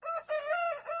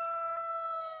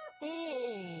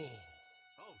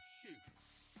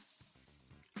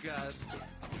guys.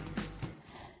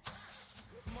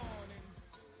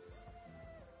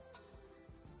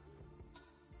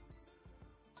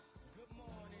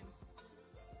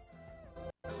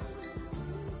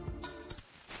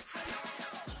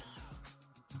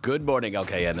 Good morning,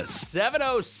 LKN.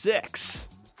 7:06.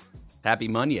 Happy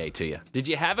MonYAY to you. Did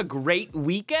you have a great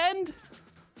weekend?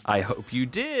 I hope you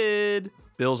did.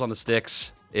 Bills on the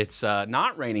sticks. It's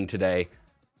not raining today.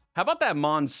 How about that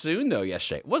monsoon, though,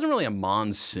 yesterday? It wasn't really a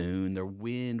monsoon. The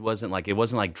wind wasn't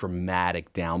like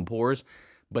dramatic downpours,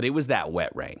 but it was that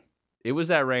wet rain. It was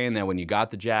that rain that when you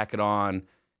got the jacket on,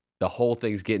 the whole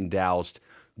thing's getting doused.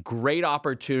 Great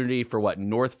opportunity for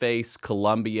North Face,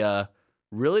 Columbia,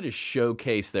 really to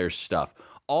showcase their stuff.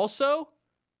 Also,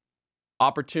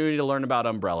 opportunity to learn about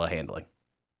umbrella handling.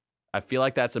 I feel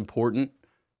like that's important.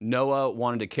 Noah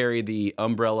wanted to carry the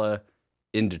umbrella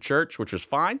into church, which was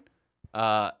fine.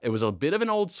 It was a bit of an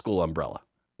old school umbrella.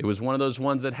 It was one of those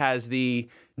ones that has the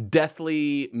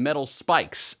deathly metal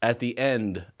spikes at the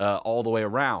end all the way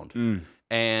around.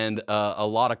 And a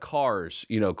lot of cars,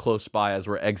 close by as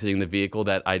we're exiting the vehicle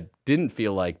that I didn't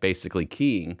feel like basically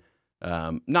keying.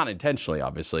 Not intentionally,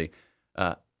 obviously.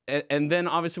 And then,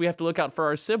 obviously, we have to look out for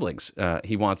our siblings.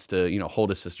 He wants to,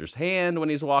 hold his sister's hand when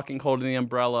he's walking, holding the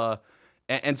umbrella.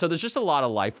 And so there's just a lot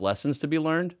of life lessons to be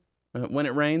learned when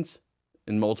it rains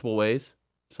in multiple ways.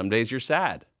 Some days you're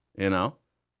sad,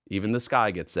 Even the sky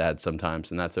gets sad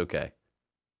sometimes, and that's okay.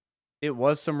 It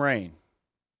was some rain.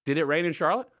 Did it rain in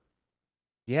Charlotte?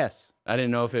 Yes. I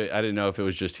didn't know if it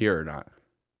was just here or not.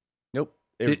 Nope.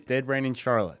 It did rain in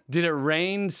Charlotte. Did it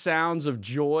rain sounds of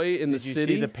joy in the city? Did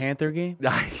you see the Panther game?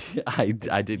 I did catch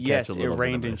a little bit. Yes, it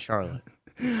rained in Charlotte.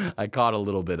 I caught a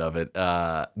little bit of it.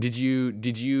 Did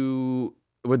you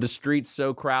were the streets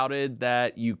so crowded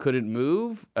that you couldn't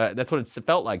move? That's what it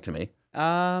felt like to me.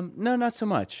 No, not so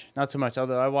much. Not so much.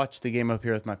 Although I watched the game up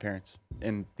here with my parents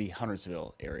in the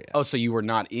Huntersville area. Oh, so you were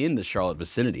not in the Charlotte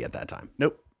vicinity at that time?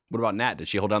 Nope. What about Nat? Did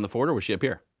she hold down the fort or was she up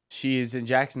here? She is in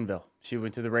Jacksonville. She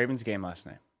went to the Ravens game last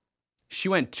night. She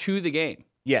went to the game?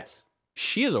 Yes.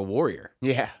 She is a warrior.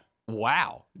 Yeah.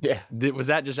 Wow. Yeah. Was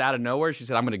that just out of nowhere? She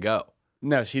said, I'm going to go.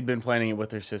 No, she'd been planning it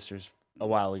with her sisters a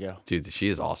while ago. Dude, she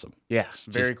is awesome. Yeah,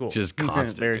 very cool. Just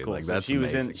constant. Very dude. cool. Like, so that's she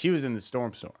amazing. was in the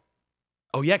storm.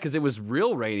 Oh, yeah, because it was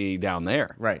real rainy down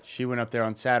there. Right. She went up there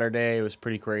on Saturday. It was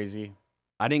pretty crazy.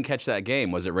 I didn't catch that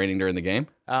game. Was it raining during the game?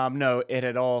 No, it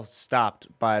had all stopped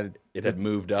by It had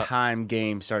moved up. time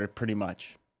game started pretty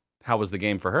much. How was the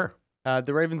game for her?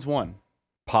 The Ravens won.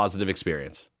 Positive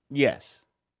experience. Yes.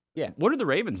 Yeah. What are the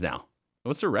Ravens now?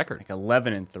 What's their record? Like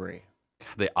 11-3.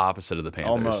 The opposite of the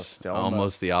Panthers.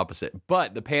 Almost the opposite.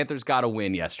 But the Panthers got a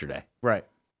win yesterday. Right.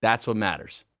 That's what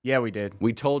matters. Yeah, we did.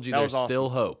 We told you there's still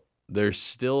hope. There's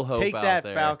still hope Take out that,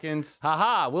 there. Falcons.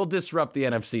 Ha-ha, we'll disrupt the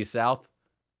NFC South.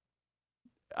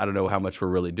 I don't know how much we're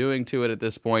really doing to it at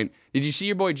this point. Did you see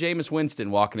your boy Jameis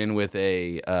Winston walking in with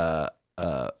a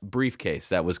briefcase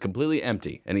that was completely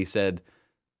empty? And he said,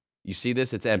 you see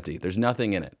this? It's empty. There's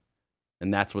nothing in it.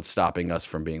 And that's what's stopping us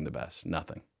from being the best.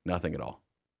 Nothing. Nothing at all.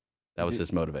 That was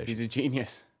his motivation. He's a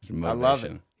genius. His motivation. I love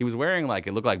it. He was wearing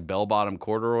it looked like bell-bottom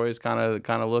corduroys kind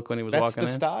of look when he was walking in. That's the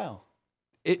style.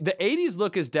 The 80s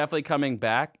look is definitely coming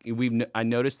back. I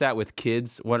noticed that with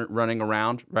kids running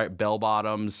around, right?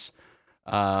 Bell-bottoms,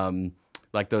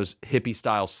 like those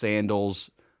hippie-style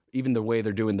sandals, even the way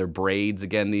they're doing their braids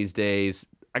again these days.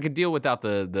 I could deal without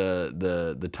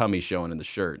the tummy showing in the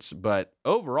shirts, but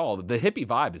overall, the hippie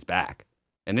vibe is back,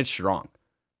 and it's strong.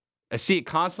 I see it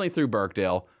constantly through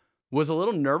Birkdale. Was a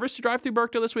little nervous to drive through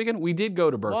Birkdale this weekend. We did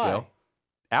go to Birkdale. Why?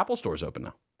 Apple Store's open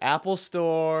now. Apple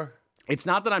Store. It's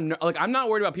not that I'm not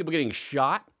worried about people getting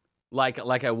shot like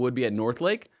I would be at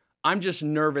Northlake. I'm just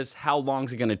nervous how long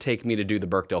is it going to take me to do the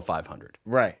Birkdale 500.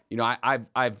 Right.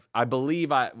 I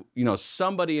believe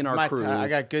somebody in our crew. I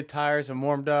got good tires. I'm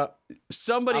warmed up.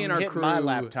 Somebody in our crew my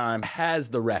lap time. has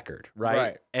the record, right?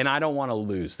 Right. And I don't want to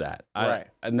lose that. Right.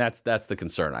 And that's the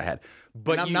concern I had.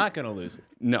 But I'm not going to lose it.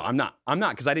 No, I'm not. I'm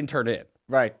not because I didn't turn it in.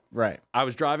 Right. I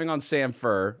was driving on Sam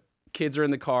Fur. Kids are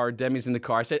in the car. Demi's in the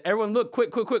car. I said, everyone, look,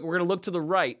 quick. We're going to look to the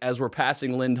right as we're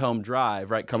passing Lindholm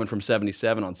Drive, right, coming from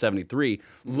 77 on 73.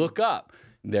 Look up.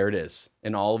 There it is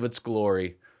in all of its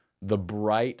glory, the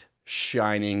bright,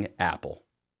 shining apple.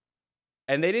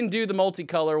 And they didn't do the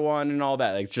multicolor one and all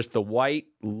that. Like just the white,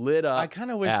 lit up I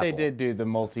kind of wish they did do the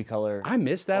multicolor. I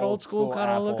miss that old school kind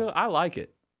of look. I like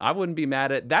it. I wouldn't be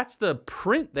mad at. That's the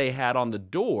print they had on the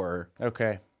door.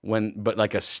 Okay. But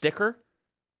like a sticker.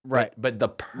 Right. But the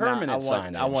permanent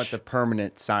signage. I want the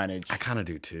permanent signage. I kind of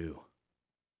do too.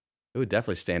 It would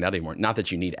definitely stand out anymore. Not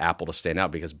that you need Apple to stand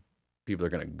out because people are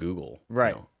going to Google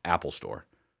Apple Store.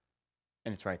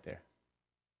 and it's right there.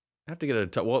 I have to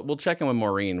get we'll check in with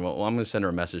Maureen. Well, I'm going to send her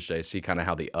a message today, see kind of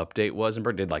how the update was.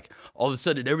 And did like all of a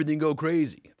sudden everything go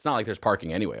crazy? It's not like there's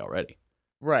parking anyway already.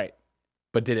 Right.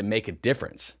 But did it make a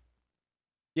difference?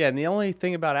 Yeah, and the only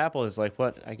thing about Apple is like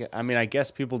I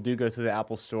guess people do go to the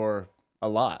Apple store a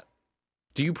lot.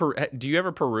 Do you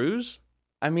ever peruse?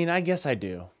 I mean, I guess I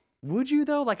do. Would you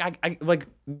though? Like I like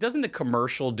doesn't the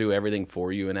commercial do everything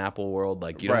for you in Apple world?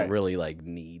 Like you don't really like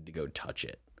need to go touch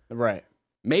it. Right.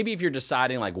 Maybe if you're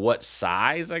deciding like what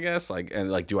size, I guess, like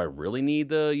and like do I really need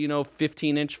the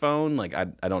 15-inch phone? Like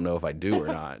I don't know if I do or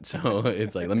not. So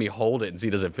it's like let me hold it and see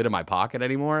does it fit in my pocket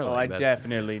anymore? Oh, like, I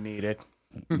definitely need it.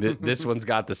 This one's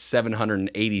got the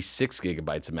 786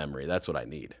 gigabytes of memory. That's what I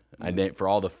need. I need for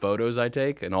all the photos I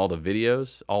take and all the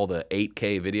videos, all the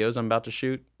 8K videos I'm about to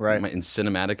shoot. Right. In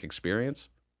cinematic experience.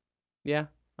 Yeah.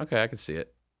 Okay, I can see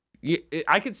it.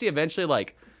 I could see eventually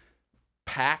like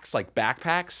packs, like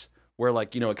backpacks, where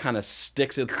like it kind of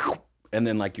sticks it, and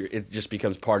then like it just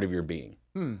becomes part of your being.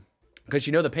 Because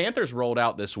the Panthers rolled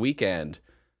out this weekend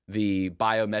the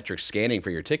biometric scanning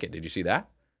for your ticket. Did you see that?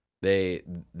 They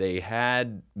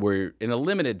were in a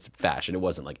limited fashion. It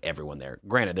wasn't like everyone there.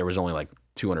 Granted, there was only like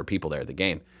 200 people there at the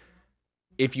game.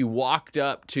 If you walked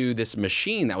up to this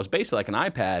machine that was basically like an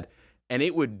iPad, and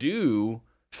it would do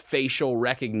facial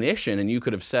recognition, and you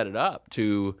could have set it up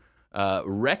to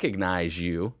recognize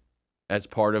you as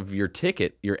part of your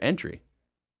ticket, your entry.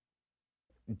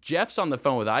 Jeff's on the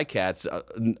phone with iCats.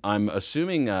 I'm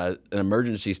assuming an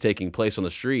emergency is taking place on the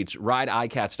streets.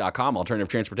 RideICats.com, alternative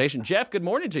transportation. Jeff, good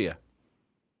morning to you.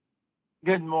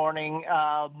 Good morning.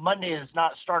 Monday is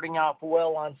not starting off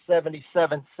well on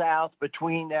 77 South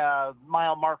between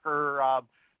mile marker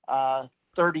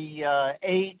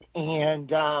 38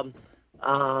 and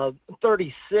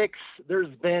 36.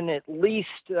 There's been at least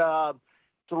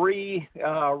 3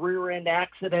 rear-end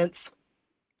accidents.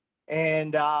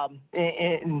 And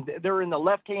they're in the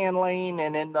left-hand lane,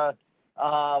 and in the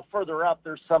further up,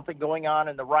 there's something going on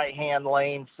in the right-hand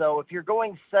lane. So if you're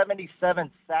going 77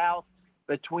 South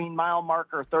between mile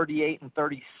marker 38 and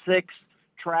 36,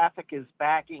 traffic is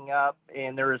backing up,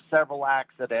 and there is several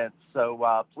accidents.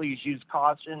 So please use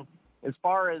caution. As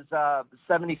far as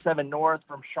 77 North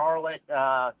from Charlotte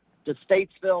to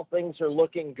Statesville, things are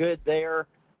looking good there.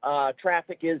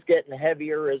 Traffic is getting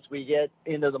heavier as we get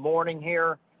into the morning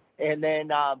here. And then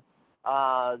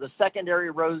the secondary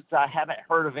roads, I haven't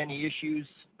heard of any issues,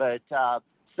 but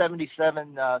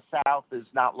 77 South is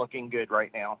not looking good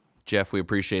right now. Jeff, we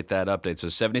appreciate that update. So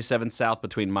 77 South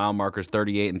between mile markers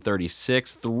 38 and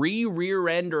 36. 3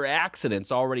 rear-ender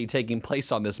accidents already taking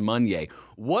place on this MonYAY.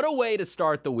 What a way to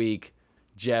start the week.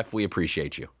 Jeff, we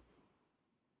appreciate you.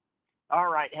 All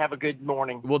right. Have a good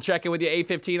morning. We'll check in with you at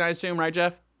 8:15, I assume, right,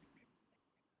 Jeff?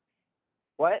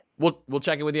 What? We'll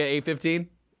check in with you at 8:15.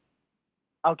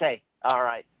 Okay. All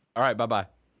right. All right. Bye-bye.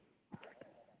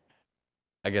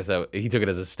 I guess he took it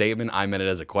as a statement. I meant it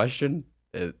as a question.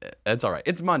 That's all right.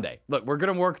 It's Monday. Look, we're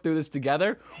gonna work through this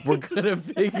together. We're gonna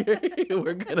figure.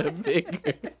 We're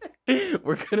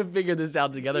gonna figure this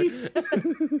out together. What?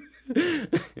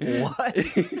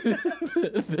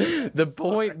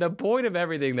 The point of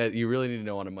everything that you really need to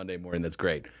know on a Monday morning that's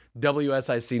great.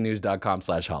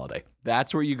 WSICnews.com/holiday.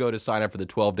 That's where you go to sign up for the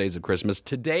 12 days of Christmas.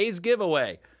 Today's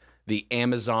giveaway, the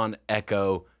Amazon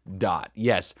Echo Dot.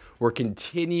 Yes, we're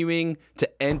continuing to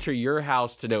enter your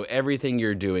house to know everything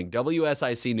you're doing.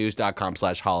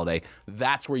 WSICnews.com/holiday.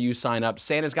 That's where you sign up.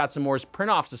 Santa's got some more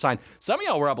print-offs to sign. Some of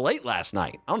y'all were up late last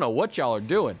night. I don't know what y'all are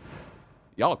doing.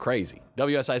 Y'all are crazy.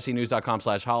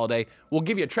 WSICnews.com/holiday. We'll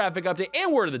give you a traffic update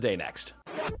and word of the day next.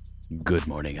 Good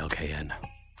morning, LKN.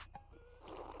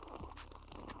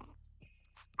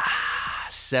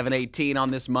 7:18 on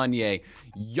this MonYAY.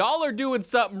 Y'all are doing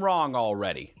something wrong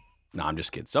already. No, I'm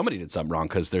just kidding. Somebody did something wrong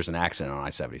because there's an accident on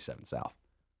I-77 South.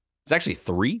 It's actually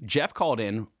 3. Jeff called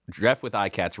in. Jeff with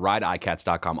iCats,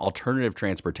 RideICats.com, alternative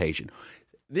transportation.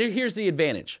 Here's the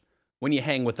advantage when you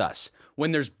hang with us.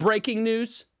 When there's breaking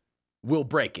news, we'll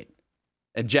break it.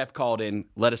 And Jeff called in,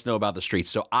 let us know about the streets.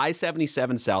 So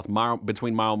I-77 South,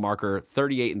 between mile marker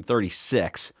 38 and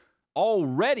 36,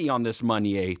 already on this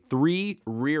MonYAY, 3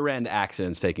 rear-end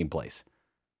accidents taking place.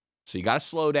 So you got to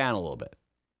slow down a little bit.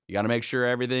 You got to make sure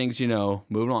everything's,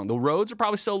 moving along. The roads are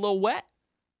probably still a little wet.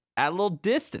 At a little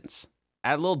distance.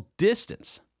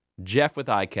 Jeff with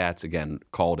iCats, again,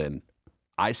 called in.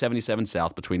 I-77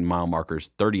 South between mile markers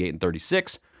 38 and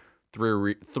 36.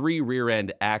 3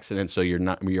 rear-end accidents, so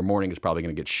your morning is probably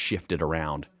going to get shifted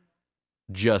around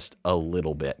just a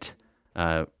little bit.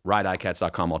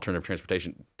 RideICats.com, alternative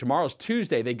transportation. Tomorrow's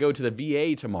Tuesday. They go to the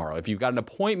VA tomorrow. If you've got an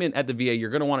appointment at the VA, you're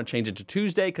going to want to change it to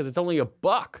Tuesday because it's only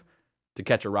 $1 to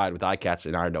catch a ride with iCatch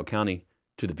in Iredell County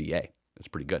to the VA. It's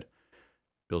pretty good.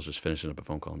 Bill's just finishing up a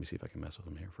phone call. Let me see if I can mess with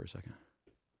him here for a second.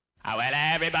 Oh, well,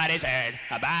 everybody's heard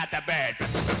about the bird.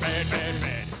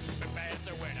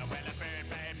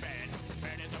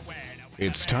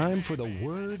 It's time for the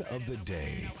word of the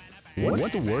day. What's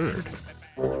the word?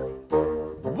 Word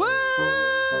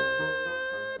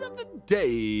of the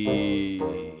day.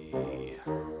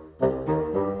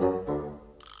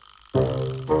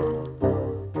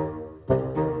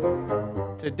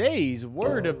 Today's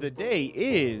word of the day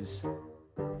is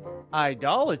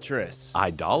idolatrous.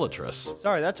 Idolatrous.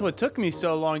 Sorry, that's what took me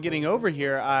so long getting over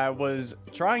here. I was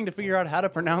trying to figure out how to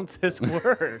pronounce this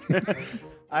word.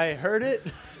 I heard it,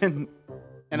 and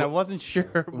I wasn't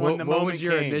sure when the moment What was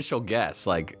your came. initial guess?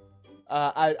 Like,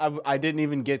 I didn't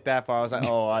even get that far. I was like,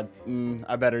 oh,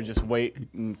 I better just wait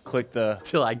and click the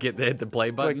till I hit the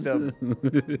play button.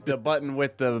 the button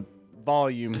with the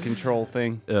volume control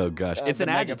thing. Oh gosh, it's the an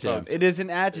adjective. megaphone. It is an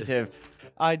adjective.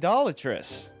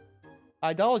 Idolatrous.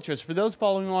 Idolatrous. For those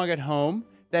following along at home,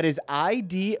 that is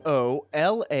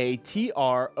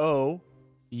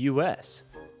IDOLATROUS.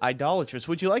 Idolatrous.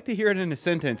 Would you like to hear it in a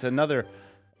sentence? Another.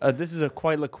 This is a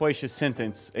quite loquacious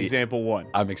sentence. Example 1.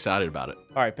 I'm excited about it.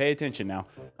 All right, pay attention now.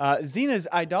 Xena's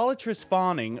idolatrous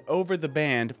fawning over the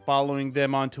band, following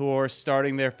them on tour,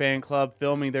 starting their fan club,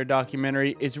 filming their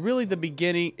documentary, is really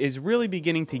beginning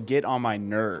to get on my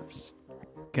nerves.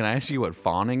 Can I ask you what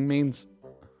fawning means?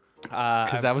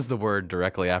 Because that was the word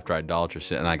directly after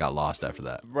idolatrous, and I got lost after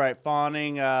that. Right,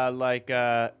 fawning, like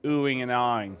oohing and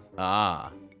awing.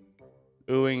 Ah.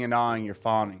 Oohing and awing, you're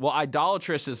fawning. Well,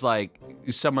 idolatrous is like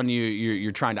someone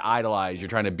you're trying to idolize. You're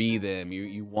trying to be them.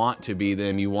 You want to be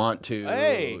them. You want to.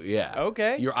 Hey. Yeah.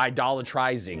 Okay. You're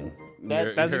idolatrizing.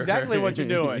 That's exactly what you're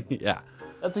doing. Yeah.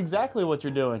 That's exactly what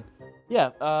you're doing.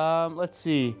 Yeah. Let's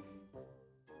see.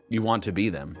 You want to be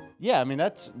them. Yeah, I mean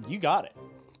you got it.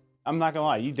 I'm not gonna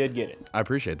lie, you did get it. I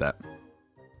appreciate that.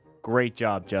 Great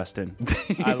job, Justin.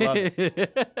 I love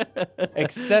it.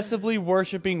 Excessively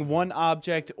worshiping one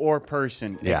object or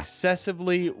person. Yeah.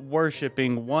 Excessively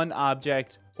worshiping one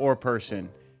object or person.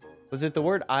 Was it the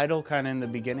word idol kind of in the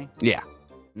beginning? Yeah.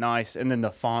 Nice. And then the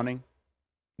fawning.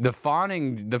 The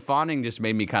fawning just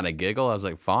made me kind of giggle. I was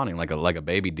like, fawning, like a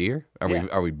baby deer.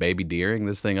 Are we baby deering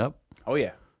this thing up? Oh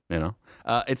yeah. You know,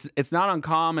 it's not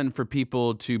uncommon for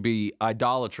people to be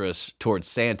idolatrous towards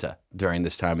Santa during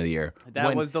this time of the year.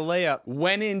 That was the layup.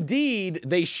 When indeed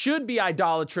they should be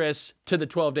idolatrous to the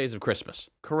 12 days of Christmas.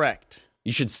 Correct.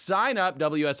 You should sign up,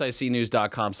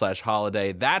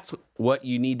 WSICnews.com/holiday. That's what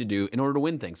you need to do in order to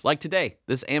win things. Like today,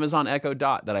 this Amazon Echo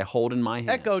Dot that I hold in my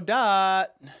hand. Echo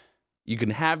Dot. You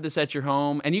can have this at your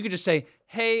home, and you can just say,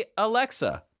 hey,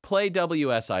 Alexa, play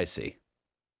WSIC.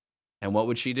 And what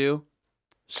would she do?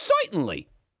 Certainly.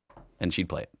 And she'd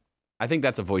play it. I think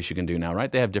that's a voice you can do now, right?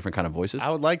 They have different kind of voices. I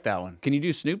would like that one. Can you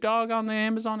do Snoop Dogg on the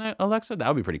Amazon Alexa? That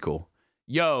would be pretty cool.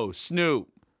 Yo, Snoop,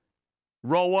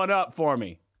 roll one up for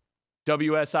me.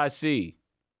 WSIC.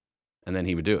 And then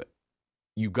he would do it.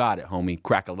 You got it, homie.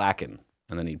 Crack-a-lackin'.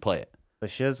 And then he'd play it. The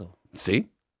shizzle. See?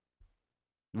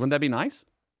 Wouldn't that be nice?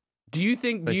 Do you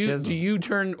think, do you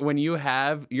turn, when you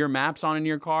have your maps on in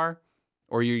your car,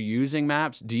 or you're using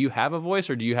maps, do you have a voice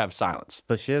or do you have silence?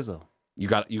 The shizzle. You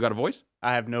got a voice?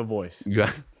 I have no voice. You got,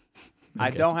 okay.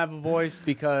 I don't have a voice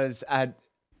because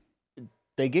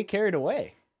they get carried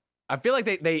away. I feel like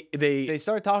They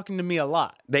start talking to me a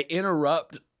lot. they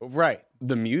interrupt Right.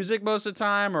 the music most of the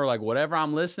time, or like whatever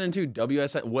I'm listening to,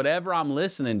 whatever I'm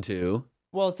listening to.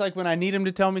 Well, it's like when I need them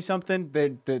to tell me something,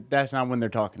 that's not when they're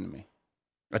talking to me.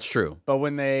 That's true. But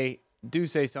when they do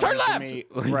say something Turn to left! me,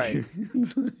 right.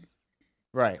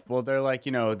 Right. Well, they're like,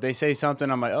 they say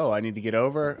something. I'm like, oh, I need to get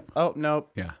over. Oh,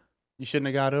 nope. Yeah. You shouldn't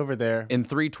have got over there. In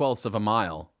 3/12 of a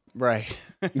mile, Right.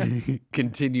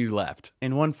 continue left.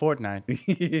 In one fortnight.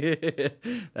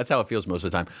 That's how it feels most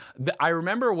of the time. I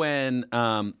remember when,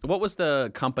 what was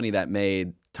the company that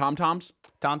made TomToms?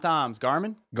 TomToms.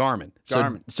 Garmin? Garmin.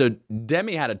 Garmin. So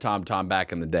Demi had a TomTom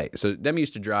back in the day. So Demi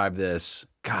used to drive this,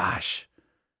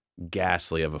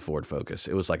 ghastly of a Ford Focus.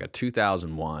 It was like a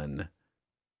 2001.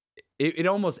 It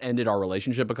almost ended our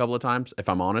relationship a couple of times, if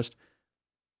I'm honest.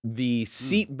 The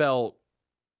seatbelt,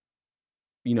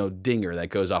 dinger that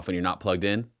goes off when you're not plugged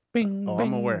in. Bing, Oh, bing,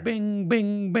 I'm aware. Bing,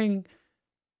 bing, bing.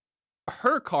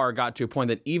 Her car got to a point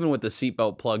that even with the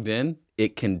seatbelt plugged in,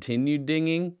 it continued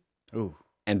dinging. Ooh,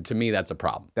 And to me, that's a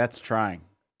problem. that's trying.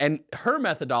 And her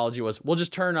methodology was, we'll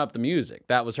just turn up the music.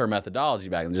 That was her methodology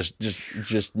back then.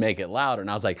 Just make it louder. And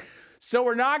I was like, so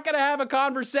we're not going to have a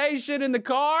conversation in the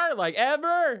car, like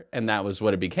ever? And that was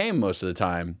what it became most of the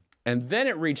time. And then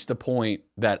it reached the point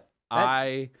that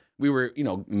I we were,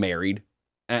 married.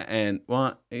 And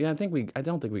well, yeah, I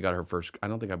don't think we got her first. I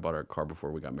don't think I bought her a car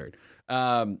before we got married.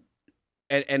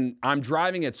 And I'm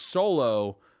driving it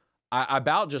solo. I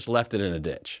about just left it in a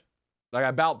ditch. Like I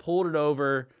about pulled it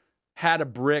over, had a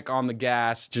brick on the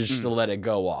gas just to let it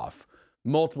go off.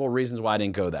 Multiple reasons why I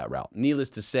didn't go that route. Needless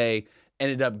to say,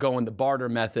 ended up going the barter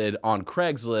method on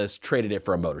Craigslist, traded it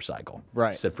for a motorcycle.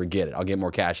 Right. Said, forget it. I'll get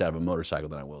more cash out of a motorcycle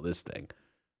than I will this thing.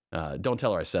 Don't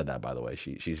tell her I said that, by the way.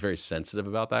 She's very sensitive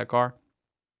about that car.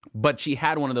 But she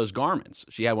had one of those Garmins.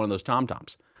 She had one of those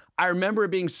TomToms. I remember it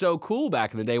being so cool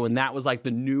back in the day when that was like the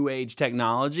new age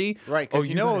technology. Right, because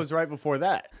it was right before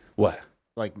that. What?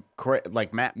 Like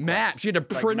map. Maps. You had to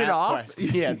print it Map off. Quest.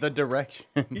 Yeah, the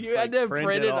directions. You had to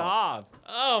print it off.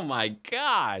 Oh my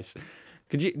gosh.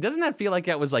 Doesn't that feel like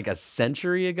that was like a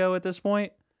century ago at this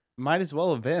point? Might as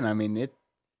well have been. I mean,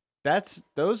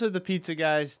 those are the pizza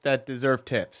guys that deserve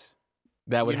tips.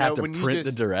 That would have to print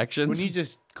the directions. When you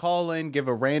just call in, give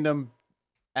a random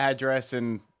address,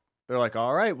 and they're like,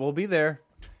 all right, we'll be there.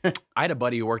 I had a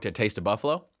buddy who worked at Taste of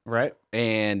Buffalo. Right.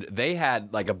 And they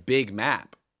had like a big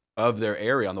map of their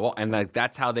area on the wall. And like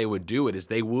that's how they would do it, is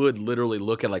they would literally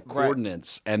look at like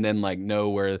coordinates and then like know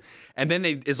where. And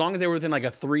then as long as they were within like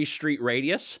a 3-street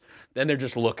radius, then they're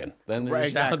just looking. Then they're,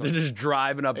 they're just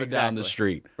driving up and down the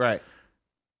street. Right.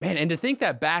 Man, and to think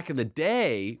that back in the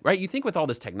day, right, you think with all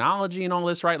this technology and all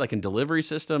this, right, like in delivery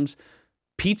systems,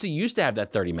 pizza used to have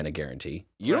that 30-minute guarantee.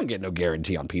 You don't get no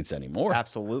guarantee on pizza anymore.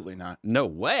 Absolutely not. No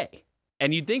way.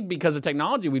 And you'd think because of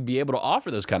technology, we'd be able to offer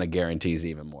those kind of guarantees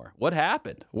even more. What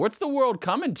happened? What's the world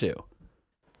coming to?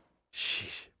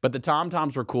 Sheesh. But the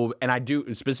TomToms were cool, and I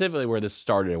do, specifically where this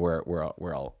started, where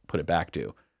I'll put it back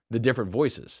to, the different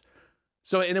voices.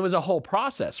 So, and it was a whole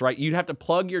process, right? You'd have to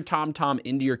plug your TomTom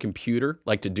into your computer,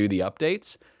 like to do the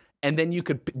updates, and then you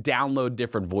could download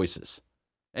different voices.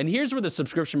 And here's where the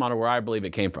subscription model, where I believe it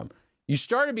came from. You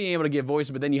started being able to get voices,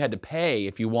 but then you had to pay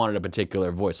if you wanted a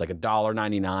particular voice, like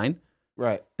 $1.99.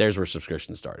 Right. There's where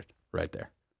subscription started, right there.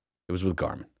 It was with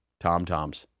Garmin,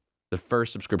 TomToms, the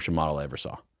first subscription model I ever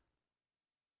saw.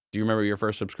 Do you remember your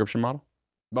first subscription model?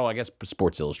 Well, I guess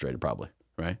Sports Illustrated probably,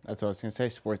 right? That's what I was going to say,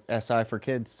 Sports SI for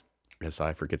kids.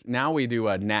 SI for kids. Now we do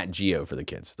a Nat Geo for the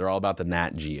kids. They're all about the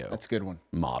Nat Geo. That's a good one.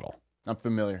 Model. I'm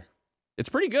familiar. It's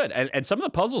pretty good. And some of the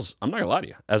puzzles, I'm not going to lie to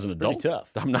you, as an adult. Pretty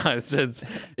tough. I'm not.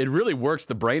 It really works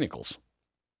the brainicles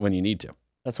when you need to.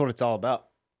 That's what it's all about.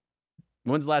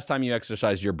 When's the last time you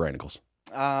exercised your brainicles?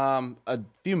 A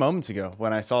few moments ago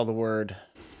when I saw the word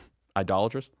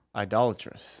idolatrous.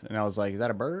 And I was like, is that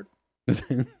a bird?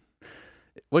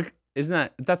 What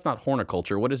isn't that's not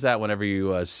horticulture. What is that whenever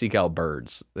you seek out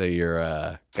birds?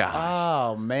 You're gosh.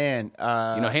 Oh man.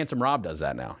 Handsome Rob does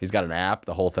that now. He's got an app,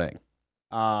 the whole thing.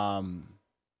 Gosh,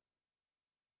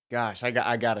 I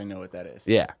gotta know what that is.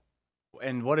 Yeah.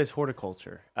 And what is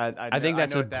horticulture? I think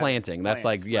that's a planting. That's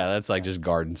like that's like just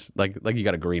gardens. Like you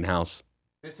got a greenhouse.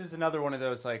 This is another one of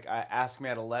those like ask me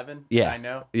at 11. Yeah, I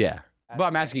know. Yeah, but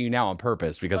I'm asking you now on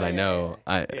purpose because I know.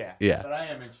 Yeah. But I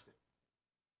am interested.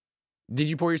 Did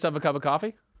you pour yourself a cup of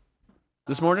coffee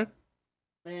this morning?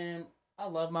 Man, I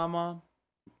love my mom.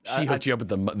 She hooked you up with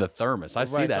the thermos. I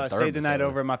see that. So I stayed the night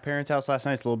over at my parents' house last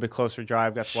night. It's a little bit closer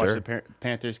drive. Got to watch the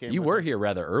Panthers game. You were here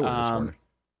rather early this morning.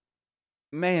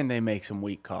 Man, they make some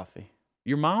weak coffee.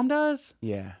 Your mom does?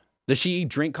 Yeah. Does she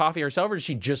drink coffee herself, or does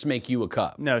she just make you a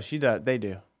cup? No, she does. They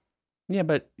do. Yeah,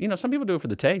 but some people do it for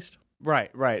the taste.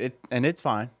 Right. And it's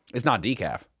fine. It's not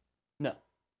decaf. No.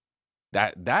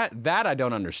 That I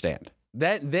don't understand.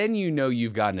 Then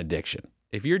you've got an addiction.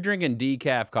 If you're drinking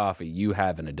decaf coffee, you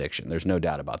have an addiction. There's no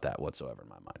doubt about that whatsoever in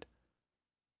my mind.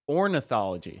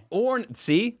 Ornithology.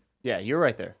 See? Yeah, you're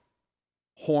right there.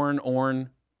 Orn,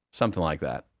 something like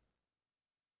that.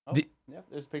 Oh, yep,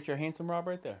 there's a picture of Handsome Rob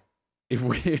right there.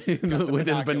 With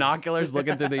his binoculars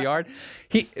looking through the yard.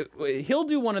 He'll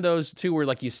do one of those too where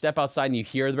like you step outside and you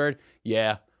hear the bird.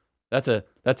 Yeah, that's a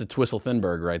Twistle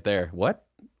Thinberg right there. What?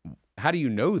 How do you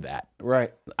know that?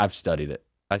 Right. I've studied it.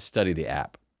 I study the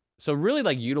app. So really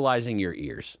like utilizing your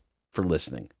ears for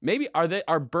listening. Maybe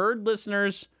are bird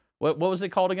listeners, what was it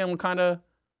called again? What kind of?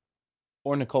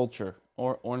 Orniculture.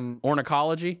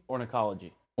 Ornithology?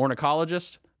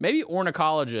 Ornithologist? Maybe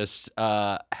ornithologists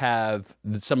have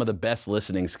some of the best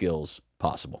listening skills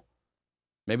possible.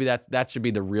 Maybe that should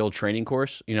be the real training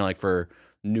course, like for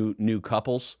new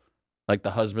couples. Like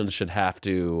the husband should have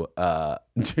to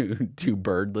do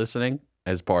bird listening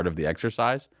as part of the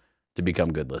exercise to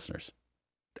become good listeners.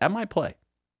 That might play.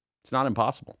 It's not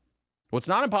impossible. What's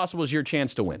not impossible is your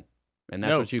chance to win. And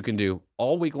that's what you can do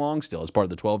all week long still as part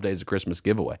of the 12 Days of Christmas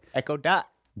giveaway. Echo Dot.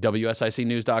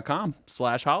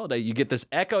 WSICnews.com/holiday. You get this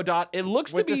Echo Dot. It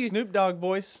looks With to be the Snoop Dogg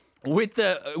voice. with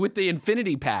the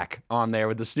Infinity Pack on there,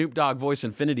 with the Snoop Dogg voice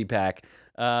Infinity Pack.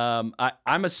 I'm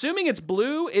assuming it's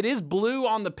blue. It is blue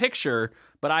on the picture,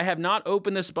 but I have not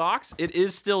opened this box. It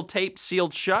is still taped,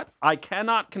 sealed shut. I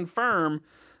cannot confirm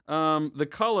the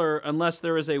color unless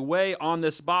there is a way on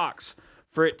this box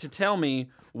for it to tell me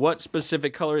what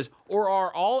specific color is. Or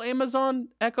are all Amazon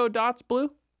Echo Dots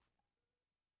blue?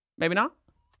 Maybe not.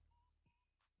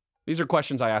 These are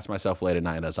questions I ask myself late at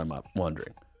night as I'm up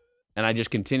wondering. And I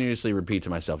just continuously repeat to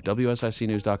myself,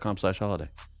 WSICnews.com/holiday.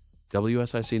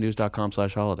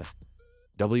 WSICnews.com/holiday.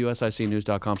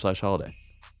 WSICnews.com/holiday.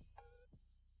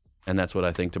 And that's what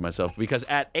I think to myself. Because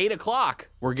at 8 o'clock,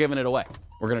 we're giving it away.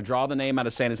 We're going to draw the name out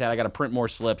of Santa's hat. I got to print more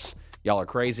slips. Y'all are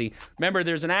crazy. Remember,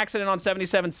 there's an accident on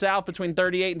 77 South between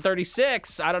 38 and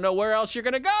 36. I don't know where else you're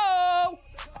going to go.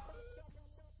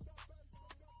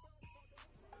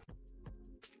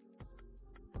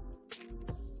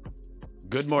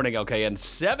 Good morning, LKN.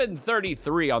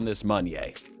 7:33 on this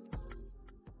MonYAY.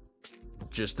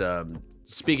 Just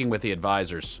speaking with the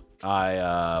advisors,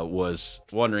 I was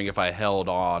wondering if I held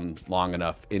on long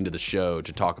enough into the show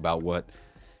to talk about what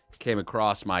came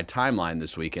across my timeline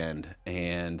this weekend,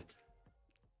 and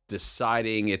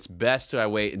deciding it's best to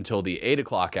wait until the 8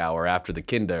 o'clock hour after the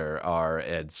kinder are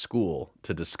at school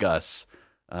to discuss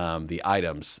the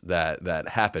items that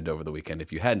happened over the weekend.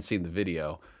 If you hadn't seen the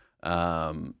video,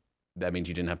 that means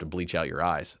you didn't have to bleach out your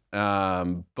eyes.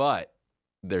 But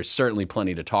there's certainly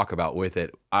plenty to talk about with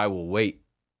it. I will wait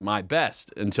my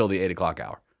best until the 8 o'clock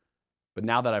hour. But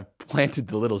now that I've planted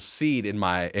the little seed in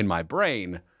my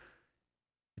brain,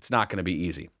 it's not going to be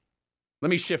easy. Let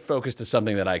me shift focus to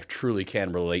something that I truly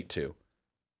can relate to.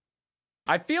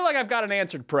 I feel like I've got an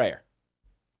answered prayer.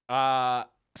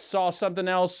 Saw something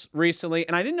else recently,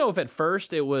 and I didn't know if at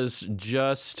first it was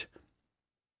just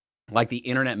like the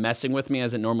internet messing with me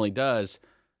as it normally does.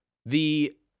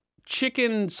 The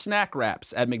chicken snack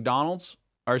wraps at McDonald's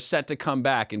are set to come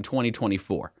back in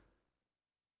 2024.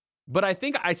 But I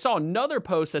think I saw another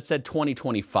post that said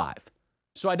 2025.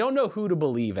 So I don't know who to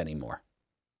believe anymore.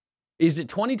 Is it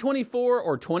 2024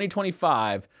 or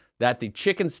 2025 that the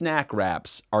chicken snack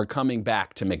wraps are coming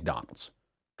back to McDonald's?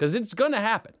 Because it's going to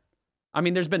happen. I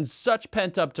mean, there's been such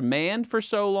pent-up demand for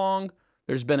so long.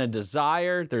 There's been a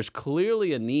desire. There's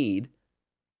clearly a need.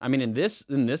 I mean, in this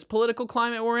political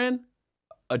climate we're in,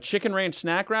 a chicken ranch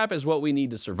snack wrap is what we need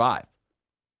to survive.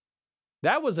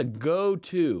 That was a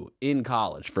go-to in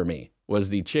college for me, was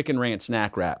the chicken ranch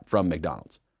snack wrap from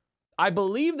McDonald's. I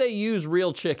believe they use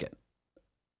real chicken.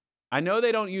 I know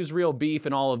they don't use real beef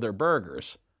in all of their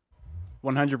burgers.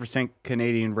 100%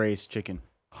 Canadian raised chicken.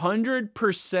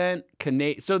 100%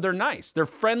 Canadian. So they're nice. They're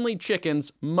friendly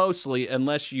chickens, mostly,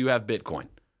 unless you have Bitcoin.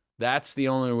 That's the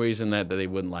only reason that they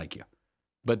wouldn't like you.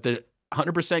 But the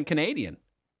 100% Canadian.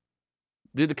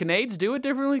 Do the Canadians do it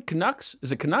differently? Canucks?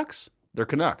 Is it Canucks? They're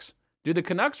Canucks. Do the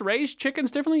Canucks raise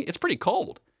chickens differently? It's pretty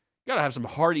cold. You got to have some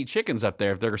hardy chickens up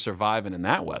there if they're surviving in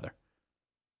that weather.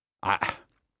 I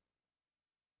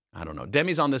don't know.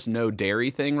 Demi's on this no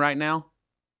dairy thing right now.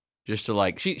 Just to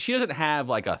like, she doesn't have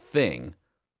like a thing.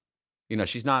 You know,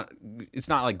 it's not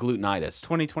like glutenitis.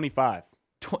 2025.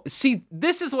 See,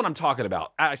 this is what I'm talking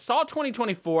about. I saw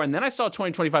 2024 and then I saw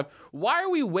 2025. Why are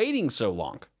we waiting so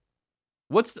long?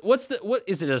 What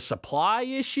is it, a supply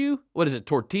issue? What is it,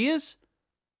 tortillas?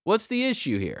 What's the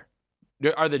issue here?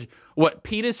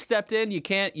 PETA stepped in? You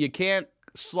can't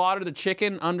slaughter the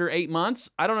chicken under 8 months?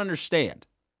 I don't understand.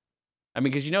 I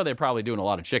mean, because they're probably doing a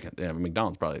lot of chicken. Yeah,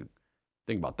 McDonald's probably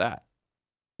think about that.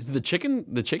 Is the chicken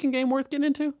game worth getting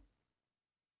into?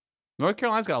 North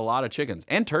Carolina's got a lot of chickens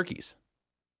and turkeys.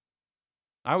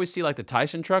 I always see like the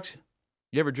Tyson trucks.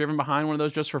 You ever driven behind one of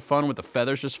those just for fun with the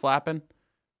feathers just flapping?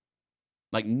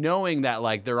 Like knowing that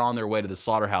like they're on their way to the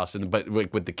slaughterhouse, but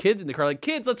with the kids in the car, like,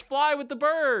 kids, let's fly with the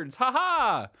birds. Ha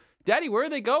ha. Daddy, where are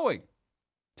they going?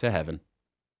 To heaven.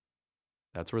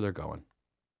 That's where they're going.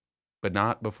 But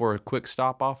not before a quick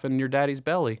stop off in your daddy's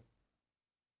belly.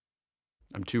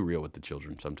 I'm too real with the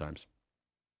children sometimes.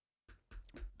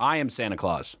 I am Santa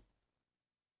Claus.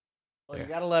 Well, you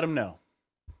got to let them know.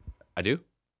 I do?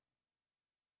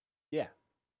 Yeah.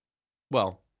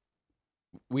 Well,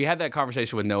 we had that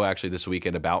conversation with Noah actually this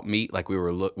weekend about meat. Like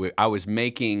I was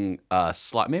making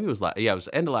maybe it was it was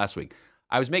end of last week.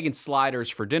 I was making sliders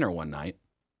for dinner one night,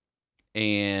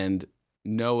 and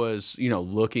Noah's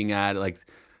looking at it like,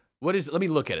 what is it? Let me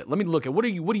look at it. What are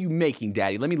you making,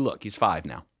 Daddy? Let me look. He's 5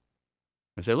 now.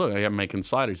 I said, look, I'm making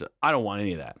sliders. I don't want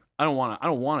any of that. I don't want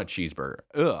a cheeseburger.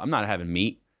 Ugh, I'm not having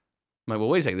meat. I'm like, well,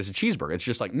 wait a second, this is a cheeseburger. It's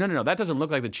just like, no, that doesn't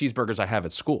look like the cheeseburgers I have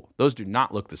at school. Those do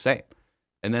not look the same.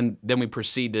 And then we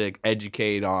proceed to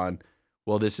educate on,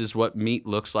 well, this is what meat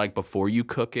looks like before you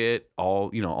cook it.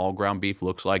 All ground beef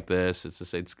looks like this.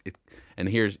 And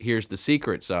here's the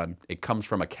secret, son. It comes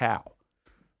from a cow.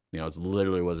 It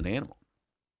literally was an animal.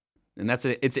 And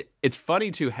it's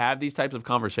funny to have these types of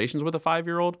conversations with a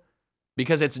 5-year-old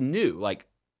because it's new. Like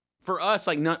for us,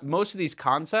 like most of these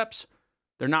concepts,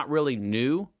 they're not really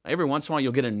new. Every once in a while,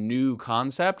 you'll get a new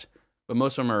concept, but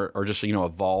most of them are just,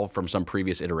 evolved from some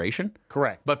previous iteration.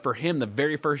 Correct. But for him, the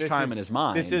very first time in his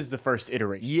mind. This is the first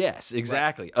iteration. Yes,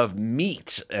 exactly. Right. Of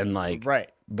meat and like. Right.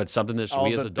 But something that all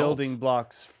we as the adults. Building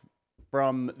blocks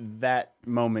from that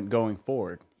moment going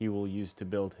forward, he will use to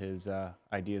build his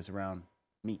ideas around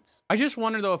meats. I just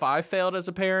wonder, though, if I failed as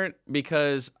a parent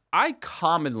because I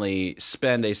commonly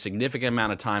spend a significant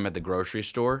amount of time at the grocery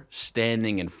store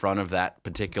standing in front of that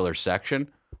particular section.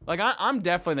 Like, I'm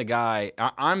definitely the guy.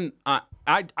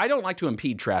 I don't like to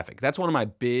impede traffic. That's one of my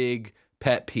big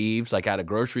pet peeves, like at a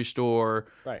grocery store,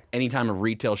 right? Anytime a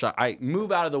retail shop. I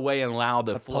move out of the way and allow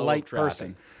the flow polite of traffic.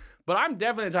 Person. But I'm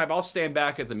definitely the type, I'll stand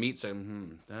back at the meat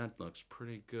saying, that looks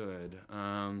pretty good.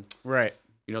 Right.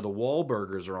 The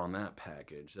Wahlburgers are on that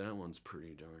package. That one's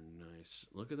pretty darn nice.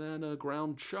 Look at that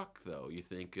ground chuck, though. You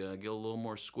think get a little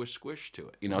more squish to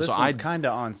it. This one's kind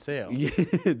of on sale.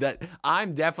 Yeah,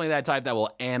 I'm definitely that type that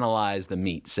will analyze the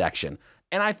meat section.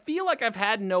 And I feel like I've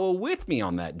had Noah with me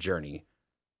on that journey.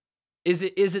 Is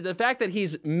it the fact that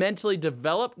he's mentally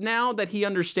developed now that he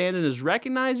understands and is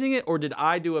recognizing it, or did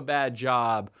I do a bad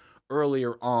job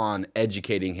earlier on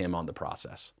educating him on the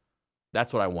process?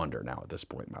 That's what I wonder now at this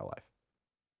point in my life.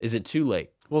 Is it too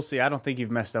late? We'll see. I don't think you've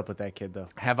messed up with that kid, though.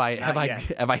 Have I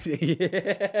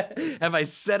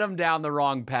set him down the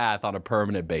wrong path on a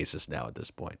permanent basis now at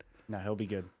this point? No, he'll be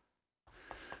good.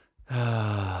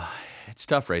 It's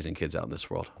tough raising kids out in this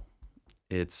world.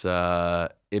 It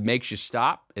makes you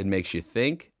stop. It makes you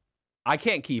think. I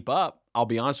can't keep up. I'll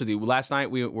be honest with you. Last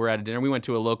night we were at a dinner. We went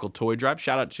to a local toy drive.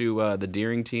 Shout out to the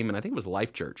Deering team, and I think it was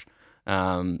Life Church.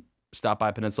 Stopped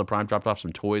by Peninsula Prime, dropped off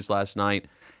some toys last night.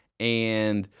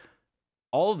 And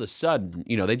all of a sudden,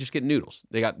 they just get noodles.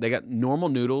 They got normal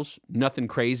noodles, nothing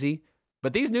crazy.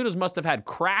 But these noodles must have had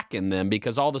crack in them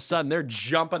because all of a sudden they're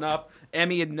jumping up.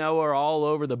 Emmy and Noah are all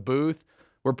over the booth.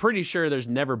 We're pretty sure there's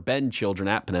never been children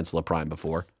at Peninsula Prime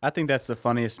before. I think that's the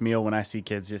funniest meal when I see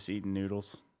kids just eating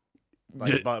noodles.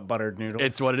 Like buttered noodles.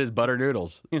 It's what it is, butter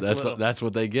noodles. That's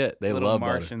what they get. They love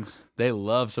Martians. butter. They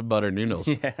love some buttered noodles.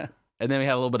 Yeah. And then we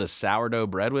had a little bit of sourdough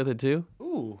bread with it too.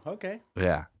 Ooh, okay.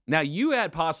 Yeah. Now, you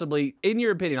had possibly, in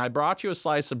your opinion, I brought you a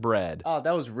slice of bread. Oh,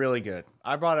 that was really good.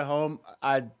 I brought it home.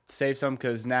 I saved some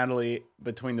because Natalie,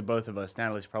 between the both of us,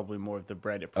 Natalie's probably more of the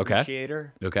bread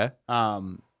appreciator. Okay.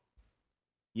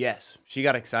 Yes, she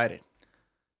got excited.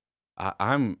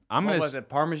 I'm what gonna. Was it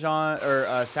Parmesan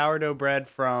or sourdough bread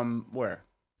from where?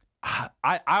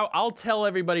 I'll tell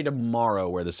everybody tomorrow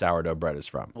where the sourdough bread is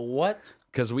from. What?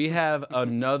 Because we have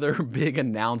another big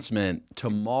announcement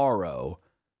tomorrow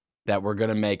that we're going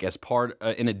to make as part,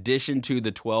 in addition to the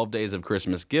 12 Days of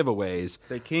Christmas giveaways.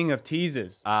 The king of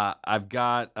teases. I've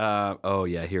got, oh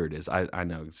yeah, here it is. I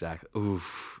know exactly.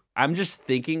 Oof. I'm just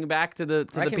thinking back to the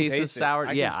piece of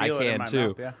sour. Yeah, I can too.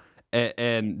 Mouth, yeah.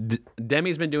 And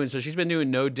Demi's been doing, so she's been doing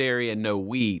no dairy and no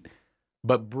wheat.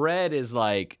 But bread is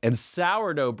like, and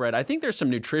sourdough bread, I think there's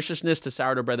some nutritiousness to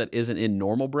sourdough bread that isn't in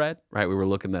normal bread, right? We were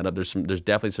looking that up. There's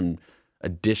definitely some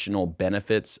additional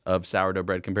benefits of sourdough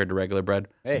bread compared to regular bread.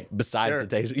 Hey, besides sure. the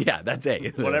taste. Yeah, that's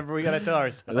it. Whatever we got to tell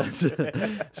ourselves.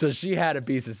 So she had a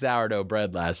piece of sourdough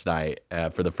bread last night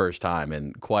for the first time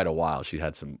in quite a while. She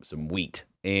had some wheat.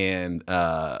 And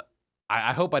I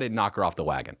hope I didn't knock her off the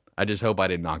wagon. I just hope I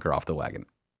didn't knock her off the wagon.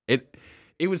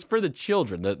 It was for the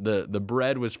children. The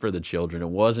bread was for the children. It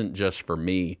wasn't just for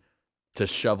me to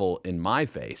shovel in my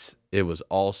face. It was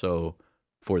also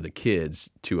for the kids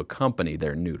to accompany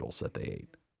their noodles that they ate.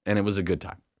 And it was a good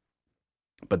time.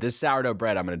 But this sourdough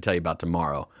bread I'm going to tell you about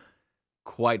tomorrow,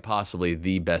 quite possibly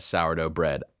the best sourdough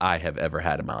bread I have ever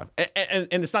had in my life.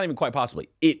 And it's not even quite possibly.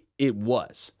 It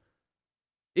was.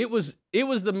 It was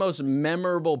the most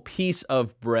memorable piece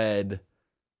of bread.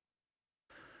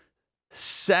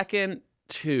 Second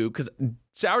to, because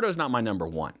sourdough is not my number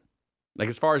one. Like,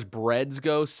 as far as breads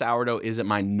go, sourdough isn't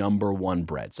my number one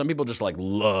bread. Some people just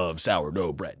love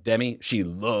sourdough bread. Demi, she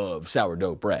loves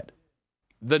sourdough bread.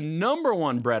 The number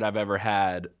one bread I've ever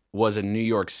had was in New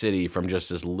York City from just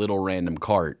this little random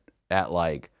cart at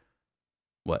 92nd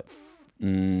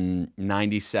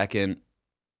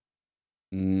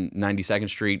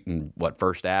Street and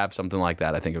First Ave, something like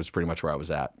that. I think it was pretty much where I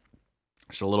was at.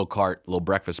 Just a little cart, little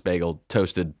breakfast bagel,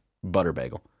 toasted butter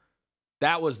bagel.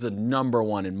 That was the number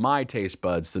one in my taste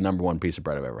buds, the number one piece of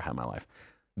bread I've ever had in my life.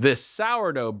 This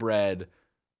sourdough bread,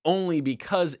 only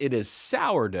because it is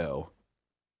sourdough,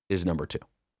 is number 2.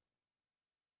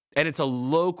 And it's a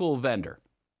local vendor.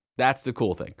 That's the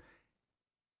cool thing.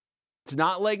 It's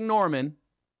not Lake Norman.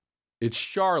 It's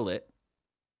Charlotte.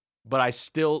 But I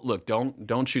still, look,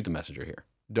 don't shoot the messenger here.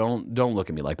 Don't look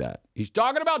at me like that. He's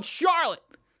talking about Charlotte.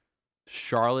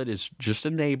 Charlotte is just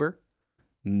a neighbor.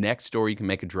 Next door, you can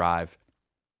make a drive.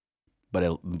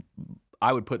 But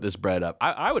I would put this bread up.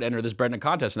 I would enter this bread in a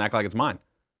contest and act like it's mine.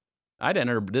 I'd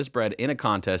enter this bread in a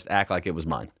contest, act like it was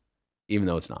mine, even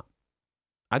though it's not.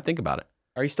 I'd think about it.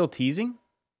 Are you still teasing?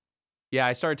 Yeah,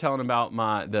 I started telling about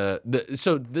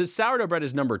so the sourdough bread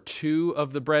is number 2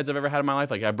 of the breads I've ever had in my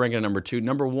life. Like I bring it in number 2.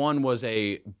 Number 1 was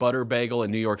a butter bagel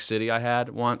in New York City I had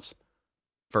once,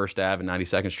 First Ave and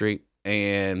 92nd Street,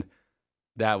 and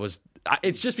that was.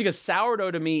 It's just because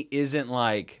sourdough to me isn't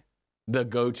like the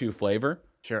go-to flavor.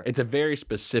 Sure. It's a very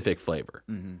specific flavor.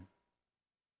 Mm-hmm.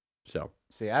 So.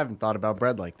 See, I haven't thought about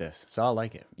bread like this, so I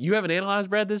like it. You haven't analyzed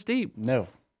bread this deep? No.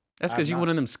 That's because you one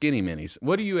of them skinny minis.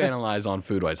 What do you analyze on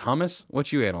food-wise? Hummus?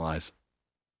 What you analyze?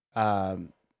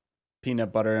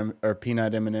 Peanut butter or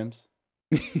peanut M&Ms.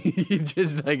 You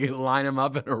just like line them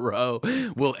up in a row.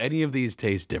 Will any of these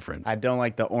taste different? I don't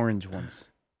like the orange ones.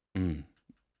 I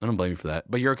don't blame you for that.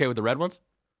 But you're okay with the red ones?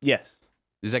 Yes.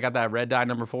 Does that got that red dye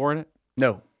number 4 in it?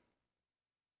 No.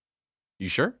 You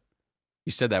sure?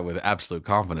 You said that with absolute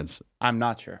confidence. I'm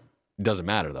not sure. It doesn't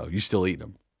matter, though. You still eat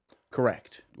them.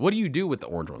 Correct. What do you do with the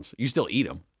orange ones? You still eat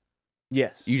them?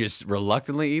 Yes. You just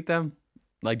reluctantly eat them?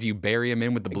 Like, do you bury them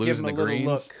in with the blues and the greens?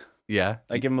 Look. Yeah.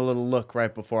 I give them a little look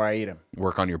right before I eat them.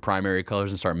 Work on your primary colors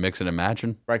and start mixing and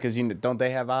matching? Right, because don't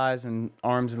they have eyes and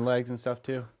arms and legs and stuff,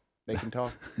 too? They can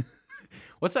talk.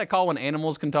 What's that called when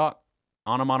animals can talk?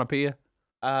 Onomatopoeia?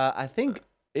 I think,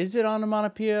 is it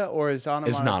onomatopoeia or is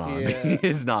onomatopoeia?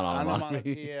 It's not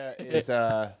onomatopoeia. Onomatopoeia is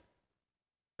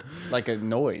like a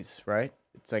noise, right?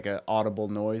 It's like an audible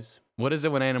noise. What is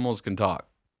it when animals can talk?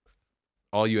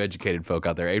 All you educated folk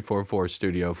out there, 844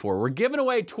 Studio 4. We're giving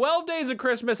away 12 days of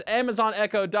Christmas Amazon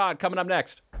Echo Dot coming up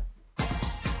next.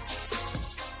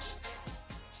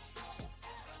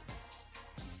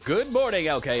 Good morning,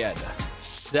 LKN.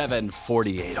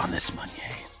 7:48 on this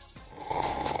MonYAY.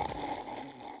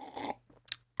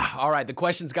 All right, the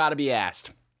question's got to be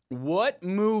asked. What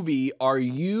movie are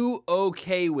you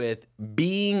okay with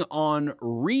being on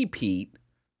repeat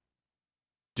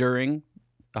during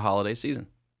the holiday season?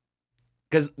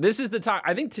 Because this is the time,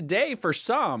 I think today for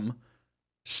some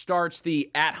starts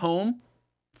the at home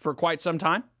for quite some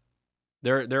time.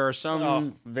 There are some.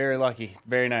 Oh, very lucky.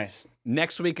 Very nice.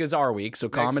 Next week is our week, so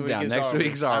calm it down. Next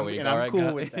week's our week. And I'm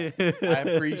cool with that.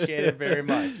 I appreciate it very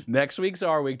much. Next week's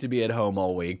our week to be at home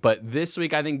all week. But this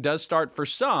week, I think, does start for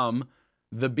some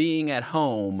the being at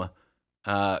home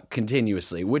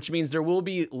continuously, which means there will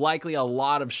be likely a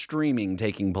lot of streaming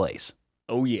taking place.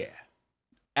 Oh, yeah.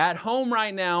 At home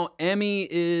right now, Emmy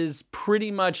is pretty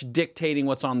much dictating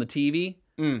what's on the TV.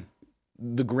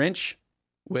 The Grinch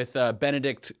with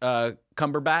Benedict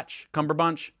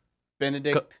Cumberbatch.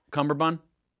 Benedict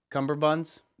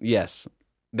Cumberbuns? Yes.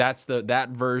 That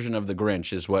version of the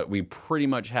Grinch is what we pretty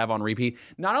much have on repeat.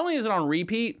 Not only is it on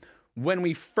repeat, when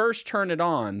we first turn it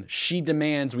on, she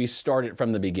demands we start it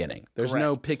from the beginning. There's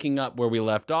no picking up where we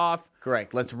left off.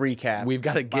 Correct. Let's recap. We've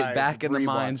got to get back in the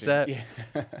mindset.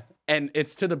 Yeah. And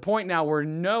it's to the point now where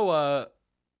Emmy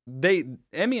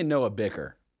and Noah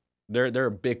bicker. They're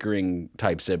bickering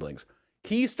type siblings.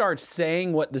 He starts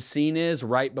saying what the scene is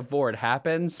right before it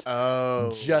happens.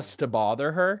 Oh. Just to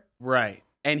bother her. Right.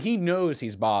 And he knows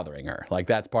he's bothering her. Like,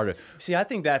 that's part of it. See, I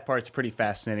think that part's pretty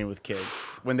fascinating with kids.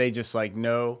 When they just, like,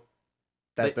 know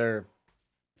that they're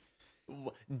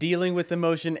dealing with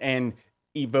emotion and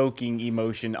evoking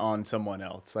emotion on someone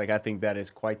else. Like, I think that is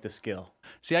quite the skill.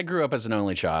 See, I grew up as an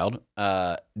only child.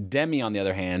 Demi, on the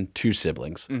other hand, 2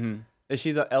 siblings. Mm-hmm. Is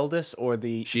she the eldest or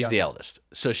She's youngest? the eldest.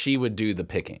 So she would do the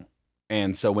picking.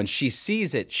 And so when she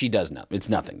sees it, she does nothing. It's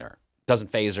nothing to her.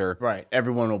 Doesn't faze her. Right.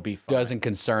 Everyone will be fine. Doesn't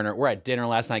concern her. We're at dinner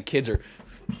last night. Kids are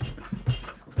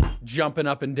jumping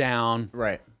up and down.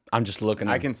 Right. I'm just looking.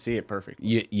 I can see it perfect.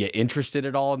 You interested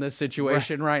at all in this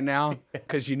situation right now?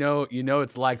 Because you know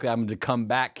it's likely I'm going to come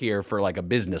back here for like a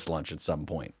business lunch at some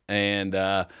point. And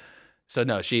so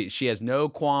no, she has no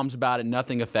qualms about it.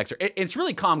 Nothing affects her. It's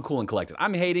really calm, cool, and collected.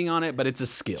 I'm hating on it, but it's a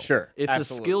skill. Sure. It's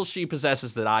absolutely. a skill she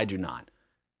possesses that I do not.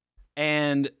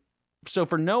 And so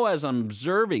for Noah, as I'm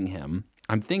observing him,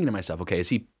 I'm thinking to myself, okay, is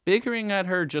he bickering at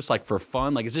her just like for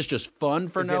fun? Like, is this just fun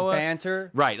for Noah? Is it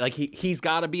banter? Right. Like he's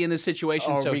got to be in this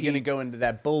situation. Or so are we going to go into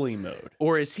that bully mode?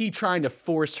 Or is he trying to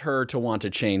force her to want to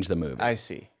change the movie? I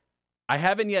see. I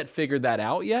haven't yet figured that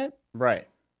out yet. Right.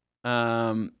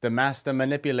 The master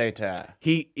manipulator.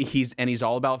 He's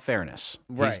all about fairness.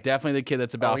 Right. He's definitely the kid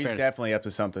that's about fairness. He's definitely up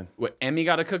to something. What, Emmy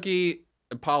got a cookie?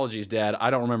 Apologies, Dad. I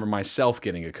don't remember myself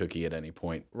getting a cookie at any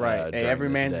point. Right. Hey, every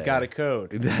man's got a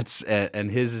code. That's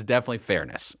and his is definitely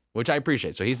fairness, which I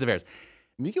appreciate. So he's the fairness.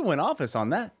 You can win office on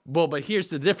that. Well, but here's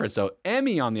the difference. So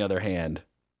Emmy, on the other hand,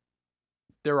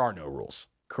 there are no rules.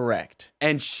 Correct.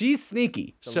 And she's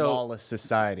sneaky. The lawless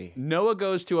society. Noah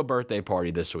goes to a birthday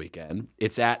party this weekend.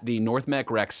 It's at the North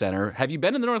Mech Rec Center. Have you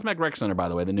been in the North Mech Rec Center, by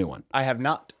the way, the new one? I have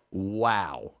not.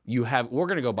 Wow. You have. We're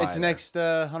gonna go by. It's next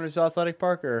Huntersville Athletic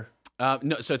Park, or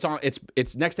no. So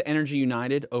it's next to Energy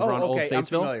United over on Old Statesville. I'm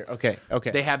familiar.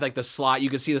 Okay. They have like the slide. You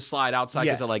can see the slide outside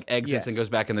because it like exits and goes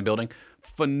back in the building.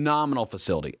 Phenomenal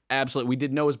facility. Absolutely. We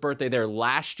did Noah's birthday there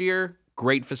last year.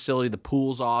 Great facility. The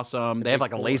pool's awesome. They have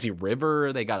like a lazy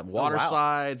river. They got water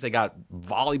slides. They got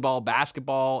volleyball,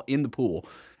 basketball in the pool.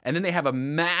 And then they have a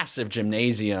massive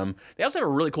gymnasium. They also have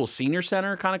a really cool senior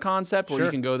center kind of concept where you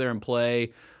can go there and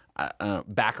play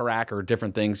baccarat or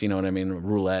different things. You know what I mean?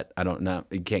 Roulette. I don't know.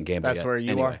 You can't gamble. That's yet. where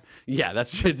you are. Yeah,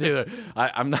 that's dude.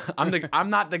 I'm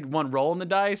not the one rolling the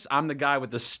dice. I'm the guy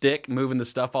with the stick moving the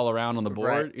stuff all around on the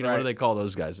board. Right, you know what do they call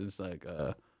those guys? It's like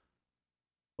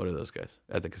what are those guys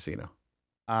at the casino?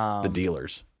 The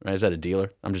dealers, right? Is that a dealer?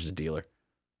 I'm just a dealer.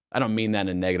 I don't mean that in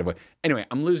a negative way. Anyway,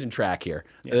 I'm losing track here.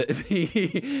 Yeah.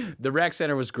 The rec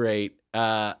center was great.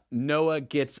 Noah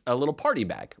gets a little party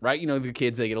bag, right? You know, the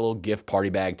kids, they get a little gift party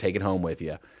bag, take it home with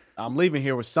you. I'm leaving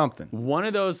here with something. One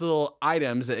of those little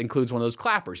items that includes one of those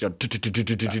clappers. Love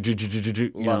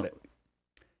it.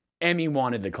 Emmy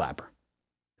wanted the clapper.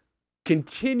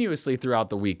 Continuously throughout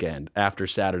the weekend after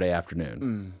Saturday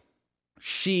afternoon.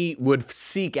 She would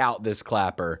seek out this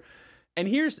clapper. And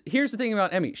here's the thing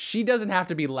about Emmy. She doesn't have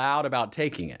to be loud about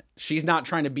taking it. She's not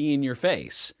trying to be in your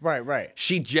face. Right.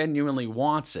 She genuinely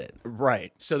wants it.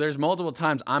 Right. So there's multiple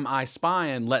times I'm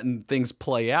spying, letting things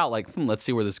play out, like, let's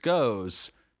see where this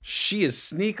goes. She is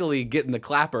sneakily getting the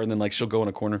clapper, and then like she'll go in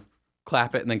a corner,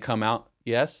 clap it, and then come out.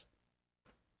 Yes?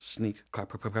 Sneak,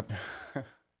 clap.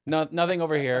 No, nothing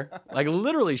over here. Like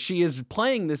literally, she is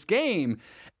playing this game.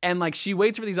 And like she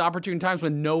waits for these opportune times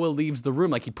when Noah leaves the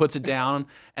room. Like he puts it down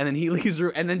and then he leaves the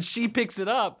room and then she picks it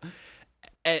up.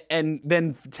 And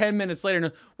then 10 minutes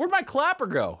later, where'd my clapper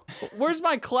go? Where's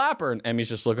my clapper? And Emmy's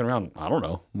just looking around. I don't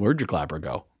know. Where'd your clapper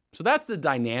go? So that's the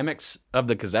dynamics of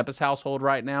the Kazepis household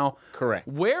right now. Correct.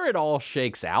 Where it all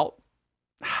shakes out,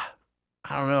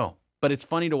 I don't know. But it's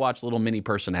funny to watch little mini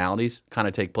personalities kind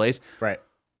of take place. Right.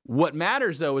 What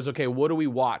matters though is, okay, what do we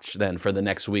watch then for the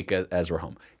next week as we're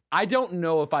home? I don't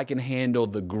know if I can handle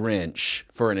the Grinch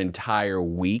for an entire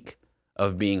week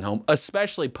of being home,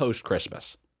 especially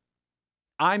post-Christmas.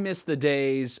 I miss the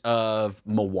days of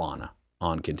Moana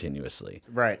on continuously.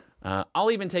 Right.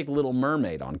 I'll even take Little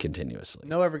Mermaid on continuously.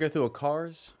 No, ever go through a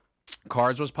Cars?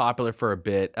 Cars was popular for a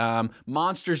bit.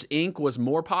 Monsters, Inc. was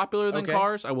more popular than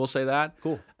Cars. I will say that.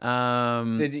 Cool.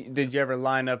 Did you ever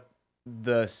line up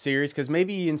the series? Because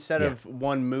maybe instead of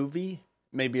one movie...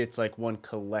 Maybe it's like one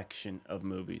collection of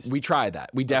movies. We tried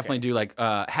that. We definitely do like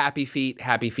Happy Feet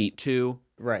 2.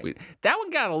 Right. That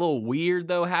one got a little weird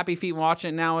though, Happy Feet.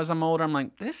 Watching it now as I'm older, I'm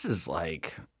like, this is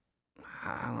like,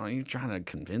 I don't know, you're trying to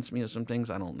convince me of some things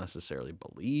I don't necessarily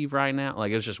believe right now.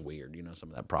 Like it's just weird, you know, some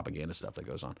of that propaganda stuff that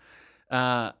goes on.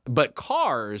 But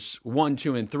Cars 1,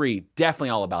 2, and 3, definitely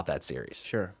all about that series.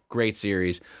 Sure. Great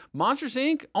series. Monsters,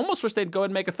 Inc. Almost wish they'd go ahead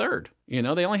and make a third. You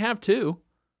know, they only have 2.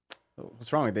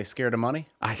 What's wrong? Are they scared of money?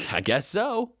 I guess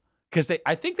so. Because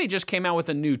I think they just came out with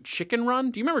a new Chicken Run.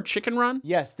 Do you remember Chicken Run?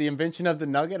 Yes, the invention of the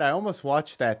nugget. I almost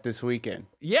watched that this weekend.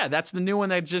 Yeah, that's the new one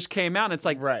that just came out. And it's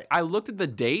like, I looked at the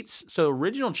dates. So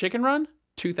original Chicken Run,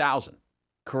 2000.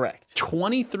 Correct.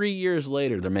 23 years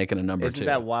later, they're making a number 2. Isn't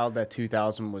that wild that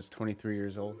 2000 was 23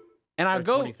 years old? And I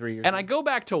go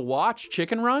back to watch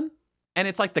Chicken Run, and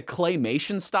it's like the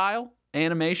claymation style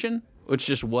animation, which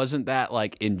just wasn't that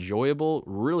like enjoyable.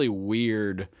 Really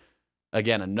weird.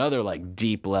 Again, another like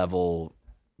deep level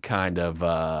kind of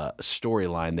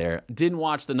storyline there. Didn't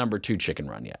watch the number 2 Chicken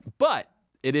Run yet, but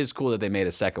it is cool that they made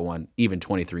a second one even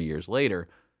 23 years later.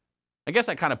 I guess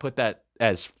I kind of put that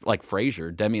as like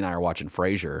Frasier. Demi and I are watching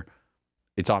Frasier.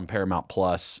 It's on Paramount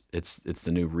Plus. It's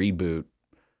the new reboot.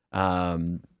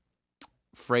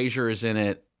 Frasier is in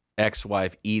it.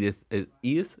 Ex-wife Edith.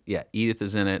 Edith? Yeah, Edith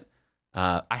is in it.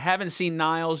 I haven't seen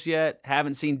Niles yet.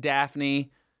 Haven't seen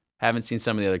Daphne. Haven't seen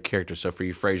some of the other characters. So for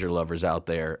you Frasier lovers out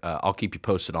there, I'll keep you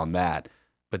posted on that.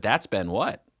 But that's been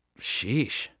what?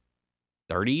 Sheesh.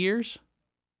 30 years?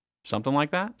 Something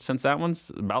like that? Since that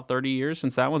one's about 30 years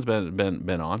since that one's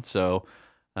been on. So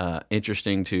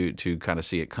interesting to kind of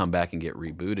see it come back and get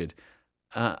rebooted.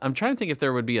 I'm trying to think if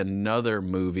there would be another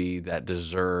movie that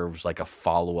deserves like a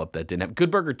follow-up that didn't have. Good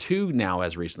Burger 2 now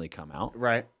has recently come out.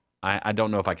 Right. I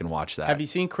don't know if I can watch that. Have you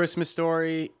seen Christmas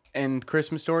Story and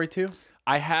Christmas Story 2?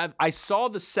 I have. I saw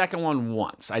the second one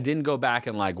once. I didn't go back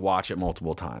and like watch it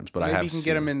multiple times, but Maybe I have. you can seen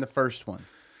get them in the first one.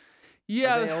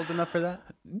 Yeah, Are they old enough for that?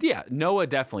 Yeah. Noah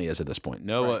definitely is at this point.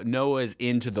 Noah is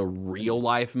into the real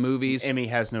life movies. Emmy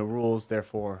has no rules,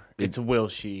 therefore it's will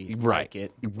she like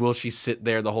it? Will she sit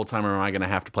there the whole time, or am I going to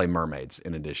have to play mermaids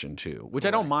in addition to? Which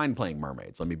I don't mind playing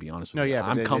mermaids. Let me be honest with you. Yeah, but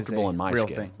I'm comfortable in my real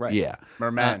skin. thing, right? Yeah,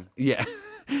 Merman. yeah.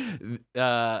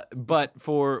 But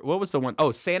for what was the one?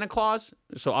 Oh, Santa Claus.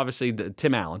 So obviously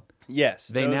Tim Allen. Yes,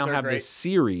 They those now are have great. this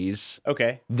series,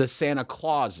 Okay. the Santa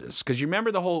Clauses, because you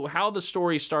remember how the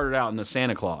story started out in the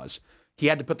Santa Claus. He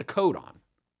had to put the coat on.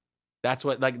 That's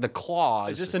what, like the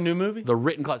clause. Is this a new movie? The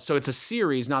written clause. So it's a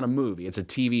series, not a movie. It's a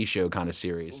TV show kind of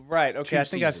series. Right. Okay. 2 I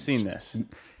think I've seasons. seen this.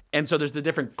 And so there's the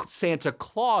different Santa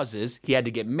Clauses. He had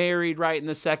to get married, right, in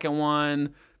the second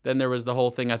one. Then there was the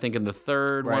whole thing, I think, in the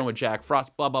third one with Jack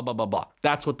Frost, blah, blah, blah, blah, blah.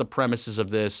 That's what the premise is of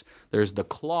this. There's the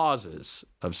clauses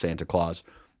of Santa Claus.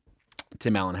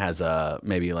 Tim Allen has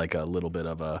maybe like a little bit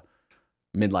of a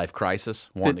midlife crisis,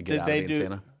 wanting to get out of being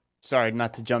Santa. Sorry,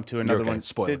 not to jump to another one.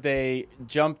 Spoiler. Did they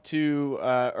jump to,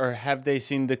 or have they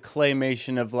seen the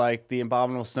claymation of like the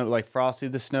Abominable Snow, like Frosty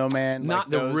the Snowman? Not like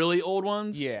the those? really old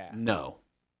ones? Yeah. No.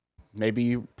 Maybe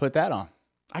you put that on.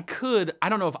 I could. I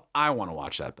don't know if I want to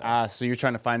watch that, though. So you're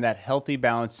trying to find that healthy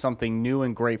balance, something new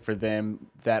and great for them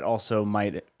that also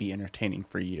might be entertaining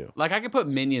for you. Like, I could put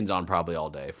Minions on probably all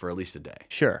day for at least a day.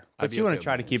 Sure. I'd But be you want okay to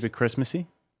try with to keep it Christmassy?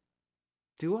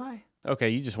 Do I? Okay,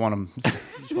 you just want them. You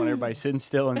just want everybody sitting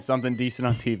still and something decent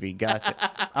on TV.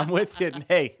 Gotcha. I'm with you. And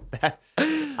hey,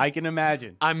 I can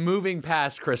imagine. I'm moving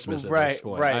past Christmas at this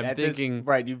point. Right. I'm thinking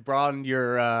right. You've broadened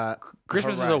your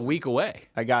Christmas is horizon. a week away.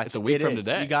 I got It's you. a week It from is.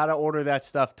 today. You got to order that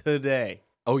stuff today.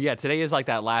 Oh, yeah. Today is like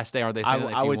that last day. Aren't they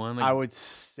saying I would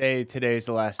say today's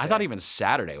the last day. I thought even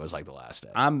Saturday was like the last day.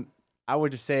 I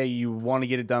would just say you want to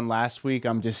get it done last week.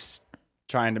 I'm just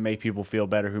trying to make people feel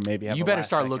better who maybe have You a better last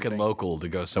start second looking thing. local to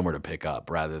go somewhere to pick up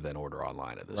rather than order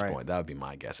online at this Right. point. That would be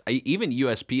my guess. Even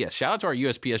USPS. Shout out to our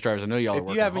USPS drivers. I know y'all are If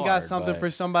working you haven't got hard, something but for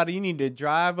somebody, you need to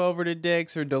drive over to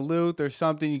Dick's or Duluth or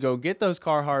something. You go get those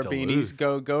Carhartt beanies.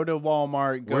 Duluth. Go to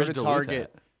Walmart. Go Where's to Duluth Target.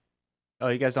 at? Oh,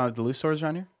 you guys don't have Duluth stores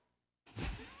around here?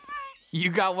 You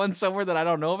got one somewhere that I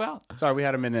don't know about? Sorry, we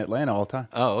had them in Atlanta all the time.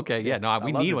 Oh, okay. Yeah, no,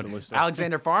 we love need the one. Duluth store.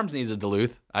 Alexander Farms needs a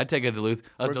Duluth. I'd take a Duluth.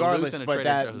 Regardless, Duluth and a but Trader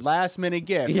that Joe's. last minute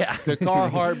gift, Yeah. the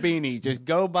Carhartt beanie, just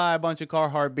go buy a bunch of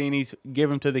Carhartt beanies, give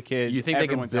them to the kids. You think they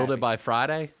can Everyone's build happy. it by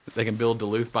Friday? They can build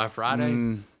Duluth by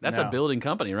Friday? That's a no. building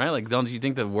company, right? Like, don't you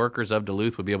think the workers of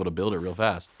Duluth would be able to build it real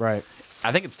fast? Right.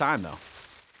 I think it's time, though.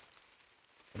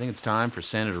 I think it's time for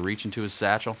Santa to reach into his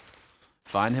satchel,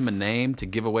 find him a name to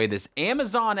give away this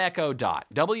Amazon Echo Dot.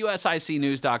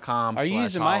 WSICnews.com. Are you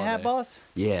using my hat, boss?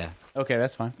 Yeah. Okay,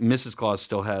 that's fine. Mrs. Claus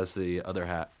still has the other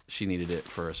hat. She needed it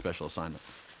for a special assignment.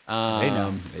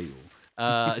 know.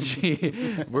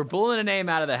 We're pulling a name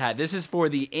out of the hat. This is for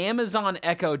the Amazon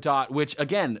Echo Dot, which,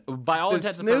 again, by all The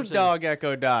intents and Snoop purposes, Dogg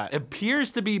Echo Dot.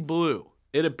 appears to be blue.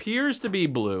 It appears to be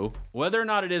blue. Whether or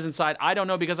not it is inside, I don't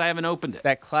know because I haven't opened it.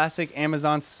 That classic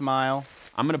Amazon smile.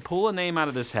 I'm going to pull a name out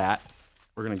of this hat.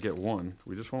 We're going to get one.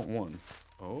 We just want one.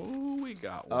 Oh, we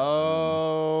got one.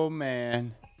 Oh,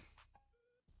 man.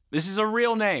 This is a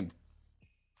real name.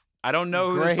 I don't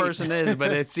know who Great. this person is,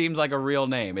 but it seems like a real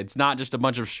name. It's not just a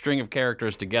bunch of string of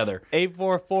characters together.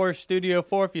 844 Studio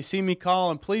 4. If you see me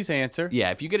calling, please answer.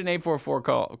 Yeah, if you get an 844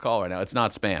 call right now, it's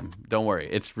not spam. Don't worry.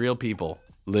 It's real people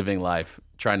living life,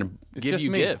 trying to give just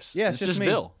you me. gifts. Yeah, it's just me.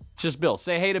 Bill. It's just Bill.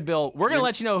 Say hey to Bill. We're going to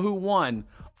let you know who won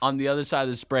on the other side of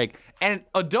this break. And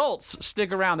adults,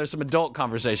 stick around. There's some adult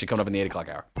conversation coming up in the 8 o'clock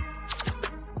hour.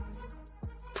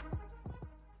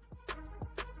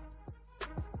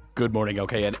 Good morning,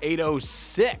 okay, and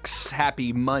 8:06.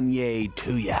 Happy MonYAY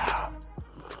to ya.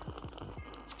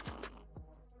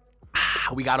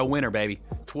 We got a winner, baby.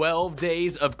 12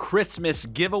 days of Christmas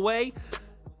giveaway.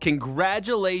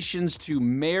 Congratulations to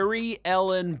Mary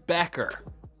Ellen Becker.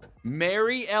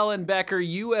 Mary Ellen Becker,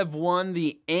 you have won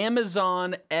the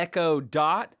Amazon Echo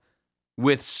Dot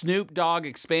with Snoop Dogg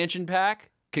expansion pack.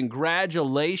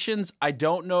 Congratulations. I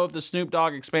don't know if the Snoop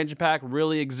Dogg expansion pack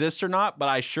really exists or not, but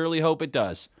I surely hope it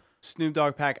does. Snoop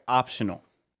Dogg pack optional.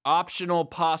 Optional,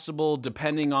 possible,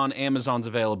 depending on Amazon's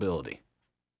availability.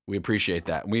 We appreciate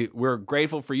that. We're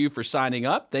grateful for you for signing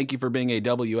up. Thank you for being a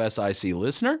WSIC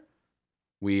listener.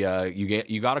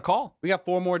 You got a call. We got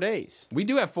 4 more days. We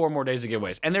do have 4 more days of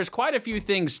giveaways, and there's quite a few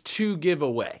things to give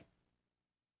away.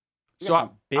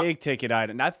 So big ticket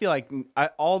item. I feel like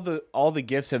all the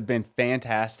gifts have been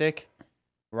fantastic,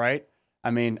 right?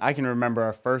 I mean, I can remember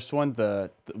our first one,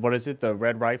 what is it? The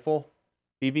Red Rifle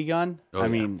BB gun. Oh,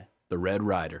 yeah. The Red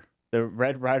Rider. The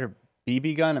Red Rider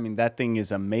BB gun. I mean, that thing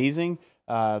is amazing.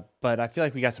 But I feel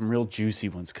like we got some real juicy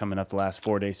ones coming up the last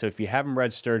 4 days. So if you haven't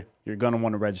registered, you're going to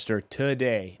want to register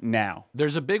today, now.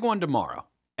 There's a big one tomorrow.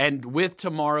 And with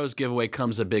tomorrow's giveaway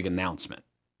comes a big announcement.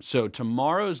 So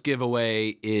tomorrow's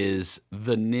giveaway is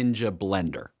the Ninja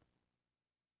Blender.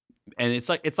 And it's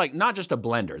like not just a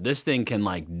blender. This thing can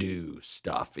like do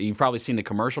stuff. You've probably seen the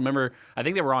commercial. Remember, I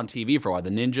think they were on TV for a while. The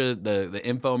Ninja, the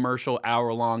infomercial,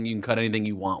 hour long. You can cut anything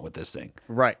you want with this thing.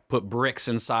 Right. Put bricks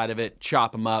inside of it,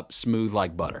 chop them up, smooth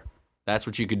like butter. That's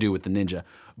what you could do with the Ninja.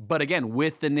 But again,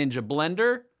 with the Ninja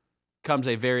Blender comes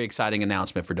a very exciting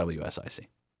announcement for WSIC.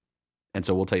 And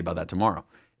so we'll tell you about that tomorrow.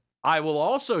 I will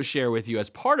also share with you as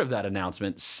part of that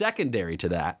announcement, secondary to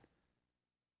that,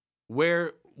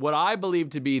 where what I believe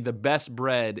to be the best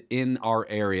bread in our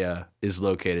area is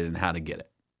located and how to get it.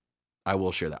 I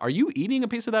will share that. Are you eating a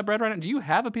piece of that bread right now? Do you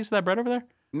have a piece of that bread over there?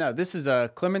 No, this is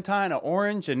a clementine, an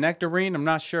orange, a nectarine. I'm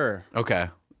not sure. Okay.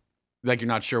 Like you're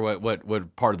not sure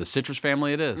what part of the citrus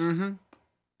family it is?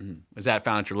 Mm-hmm. Is that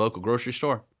found at your local grocery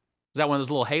store? Is that one of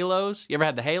those little halos? You ever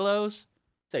had the halos?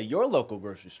 Say your local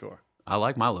grocery store. I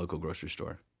like my local grocery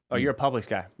store. Oh, you're a Publix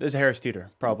guy. There's a Harris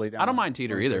Teeter, probably. I don't mind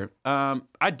Teeter either.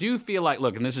 I do feel like,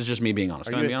 look, and this is just me being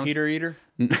honest. Are you a Teeter eater?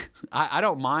 I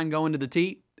don't mind going to the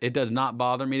Teat. It does not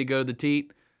bother me to go to the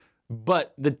Teat.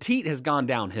 But the Teat has gone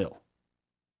downhill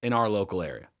in our local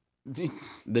area.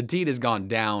 The Teat has gone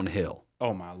downhill.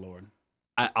 Oh, my Lord.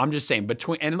 I'm just saying,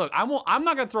 and look, I'm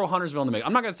not going to throw Huntersville in the mix.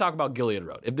 I'm not going to talk about Gilead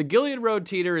Road. If the Gilead Road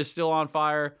Teeter is still on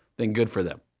fire, then good for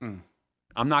them.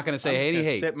 I'm not gonna say I'm just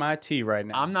hate. Sip my tea right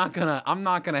now. I'm not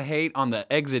gonna hate on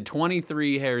the exit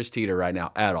 23 Harris Teeter right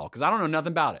now at all because I don't know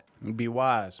nothing about it. Be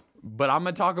wise. But I'm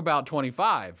gonna talk about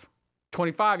 25.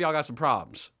 25, y'all got some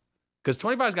problems because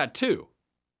 25's got 2.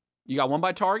 You got one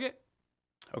by Target,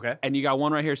 okay, and you got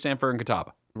one right here, Sanford and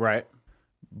Catawba. Right.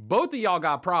 Both of y'all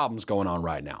got problems going on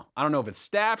right now. I don't know if it's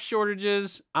staff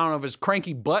shortages. I don't know if it's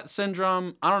cranky butt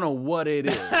syndrome. I don't know what it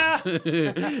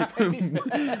is.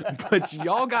 But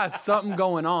y'all got something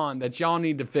going on that y'all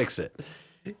need to fix it.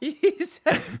 It's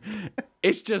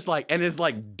just like, and it's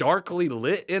like darkly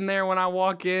lit in there when I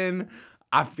walk in.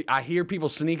 I hear people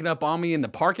sneaking up on me in the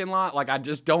parking lot. Like I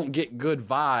just don't get good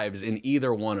vibes in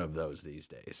either one of those these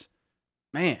days.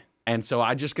 Man. And so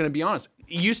I'm just going to be honest.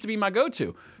 It used to be my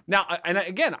go-to. Now, and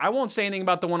again, I won't say anything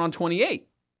about the one on 28.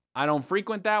 I don't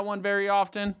frequent that one very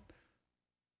often.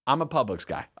 I'm a Publix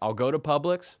guy. I'll go to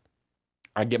Publix.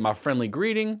 I get my friendly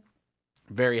greeting.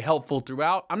 Very helpful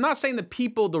throughout. I'm not saying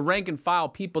the rank and file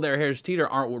people there at Harris Teeter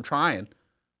aren't trying.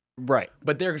 Right.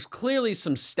 But there's clearly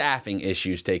some staffing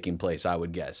issues taking place, I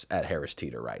would guess, at Harris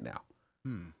Teeter right now.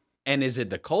 And is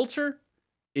it the culture?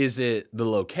 Is it the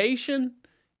location?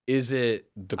 Is it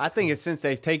the... I think it's since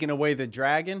they've taken away the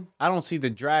dragon. I don't see the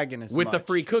dragon as with much. the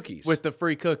free cookies. With the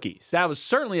free cookies. That was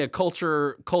certainly a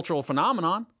cultural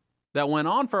phenomenon that went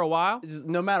on for a while.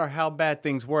 No matter how bad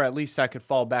things were, at least I could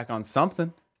fall back on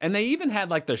something. And they even had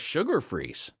like the sugar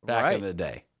freeze back in the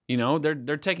day. You know,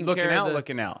 they're taking care of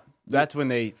looking out. That's when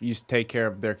they used to take care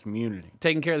of their community.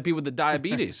 Taking care of the people with the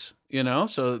diabetes, you know?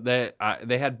 So they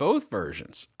had both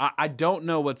versions. I don't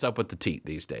know what's up with the teat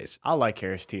these days. I like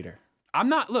Harris Teeter.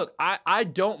 I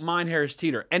don't mind Harris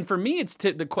Teeter. And for me,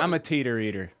 I'm a teeter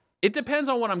eater. It depends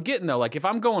on what I'm getting, though. Like, if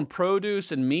I'm going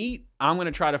produce and meat, I'm going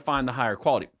to try to find the higher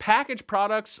quality. Packaged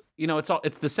products, you know,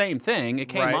 it's the same thing. It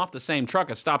came off the same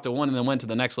truck. It stopped at one and then went to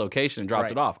the next location and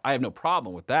dropped it off. I have no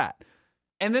problem with that.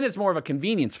 And then it's more of a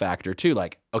convenience factor, too.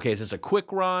 Like, okay, is this a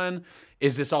quick run?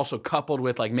 Is this also coupled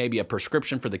with, like, maybe a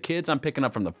prescription for the kids I'm picking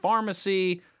up from the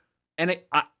pharmacy? And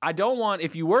I don't want,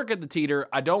 if you work at the Teeter,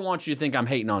 I don't want you to think I'm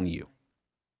hating on you.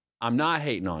 I'm not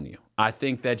hating on you. I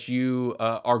think that you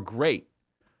are great.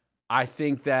 I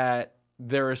think that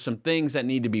there are some things that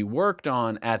need to be worked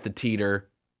on at the Teeter,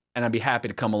 and I'd be happy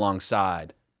to come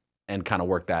alongside and kind of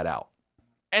work that out.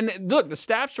 And look, the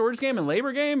staff shortage game and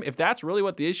labor game, if that's really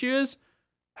what the issue is,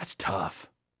 that's tough.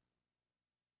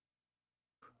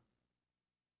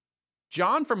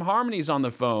 John from Harmony's on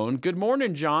the phone. Good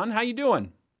morning, John. How you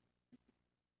doing?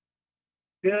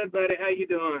 Good, buddy. How you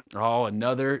doing? Oh,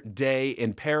 another day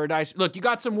in paradise. Look, you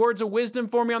got some words of wisdom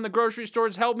for me on the grocery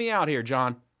stores? Help me out here,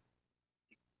 John.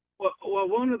 Well,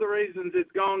 one of the reasons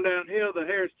it's gone downhill, the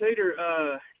Harris Teeter,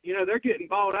 they're getting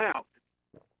bought out.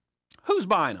 Who's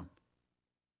buying them?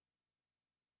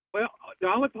 Well,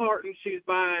 Dolly Parton, she's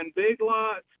buying Big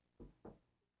Lots,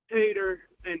 Teeter,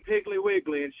 and Piggly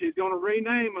Wiggly, and she's going to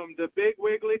rename them the Big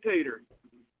Wiggly Teeter.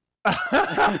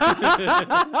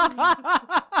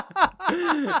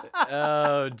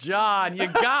 Oh, John, you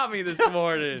got me this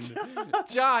morning.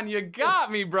 John, you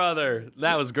got me, brother.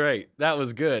 That was great. That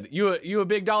was good. You a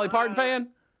big Dolly Parton fan?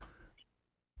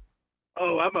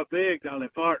 Oh, I'm a big Dolly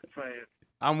Parton fan.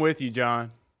 I'm with you,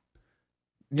 John.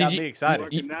 Got me excited.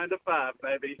 Working 9 to 5,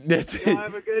 baby. That's Y'all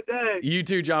have a good day. You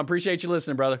too, John. Appreciate you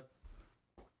listening, brother.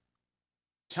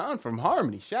 John from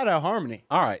Harmony. Shout out Harmony.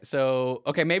 All right. So,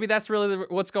 okay, maybe that's really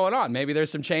what's going on. Maybe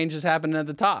there's some changes happening at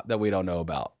the top that we don't know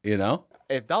about, you know?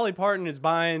 If Dolly Parton is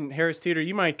buying Harris Teeter,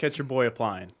 you might catch your boy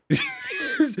applying.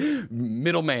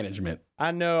 Middle management.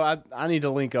 I know. I need to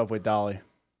link up with Dolly.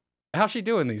 How's she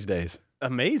doing these days?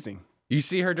 Amazing. You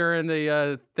see her during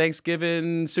the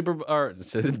Thanksgiving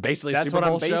basically That's Super what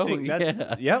Bowl I'm basing. show?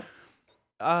 That, Yep.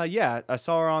 Yeah, I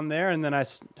saw her on there, and then I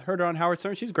heard her on Howard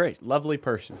Stern. She's great. Lovely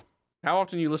person. How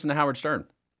often do you listen to Howard Stern?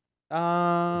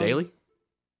 Daily?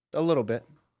 A little bit.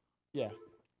 Yeah.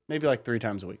 Maybe like 3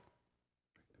 times a week.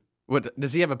 What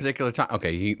does he have a particular time?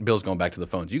 Okay, Bill's going back to the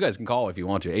phones. You guys can call if you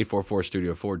want to.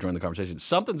 844-STUDIO-4. Join the conversation.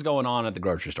 Something's going on at the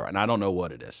grocery store, and I don't know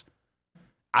what it is.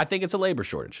 I think it's a labor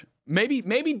shortage.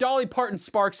 Maybe Dolly Parton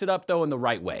sparks it up, though, in the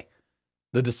right way.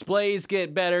 The displays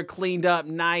get better, cleaned up,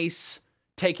 nice,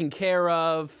 taken care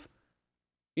of.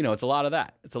 You know, it's a lot of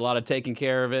that. It's a lot of taking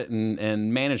care of it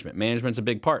and management. Management's a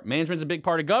big part. Management's a big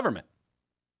part of government.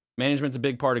 Management's a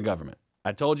big part of government.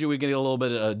 I told you we get a little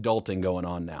bit of adulting going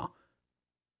on now.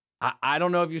 I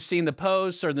don't know if you've seen the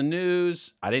posts or the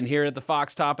news. I didn't hear it at the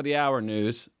Fox Top of the Hour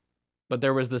news. But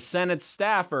there was the Senate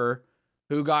staffer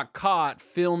who got caught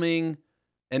filming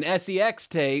an SEX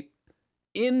tape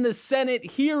in the Senate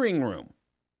hearing room.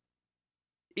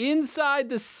 Inside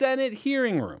the Senate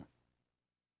hearing room.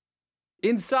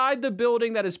 Inside the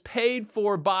building that is paid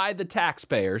for by the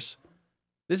taxpayers.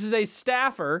 This is a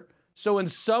staffer, so in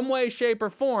some way, shape,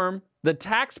 or form, the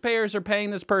taxpayers are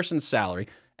paying this person's salary.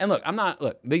 And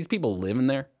look, these people live in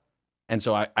there. And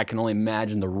so I can only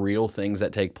imagine the real things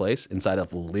that take place inside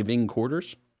of living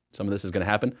quarters. Some of this is going to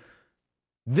happen.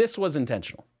 This was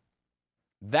intentional.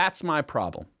 That's my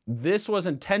problem. This was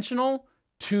intentional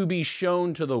to be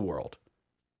shown to the world.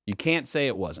 You can't say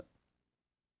it wasn't.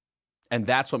 And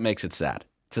that's what makes it sad.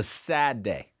 It's a sad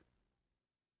day.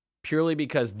 Purely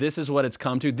because this is what it's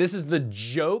come to. This is the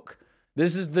joke.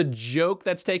 This is the joke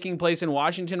that's taking place in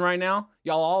Washington right now.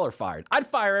 Y'all all are fired. I'd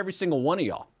fire every single one of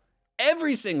y'all.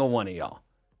 Every single one of y'all.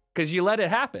 Because you let it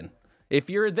happen. If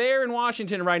you're there in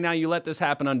Washington right now, you let this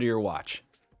happen under your watch.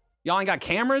 Y'all ain't got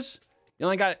cameras?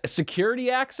 Y'all ain't got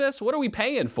security access? What are we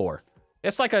paying for?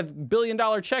 It's like $1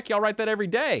 billion check. Y'all write that every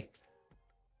day.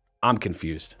 I'm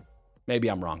confused. Maybe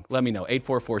I'm wrong. Let me know.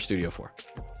 844-STUDIO-4.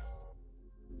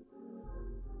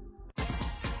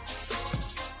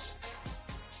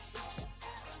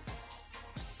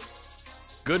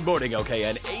 Good morning, okay,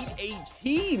 at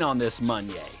 8:18 on this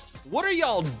MonYAY. What are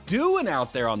y'all doing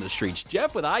out there on the streets?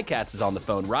 Jeff with iCats is on the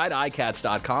phone.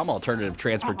 RideICats.com, alternative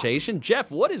transportation.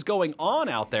 Jeff, what is going on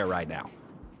out there right now?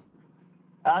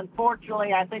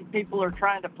 Unfortunately, I think people are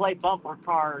trying to play bumper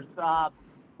cars.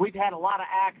 We've had a lot of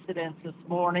accidents this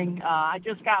morning. I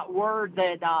just got word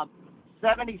that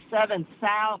 77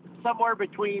 South, somewhere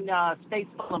between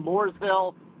Statesville and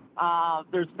Mooresville,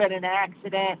 there's been an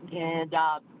accident, and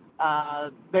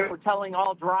they were telling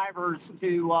all drivers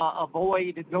to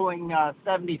avoid going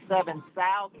 77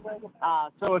 South.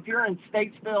 So if you're in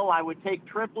Statesville, I would take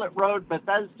Triplet Road,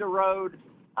 Bethesda Road.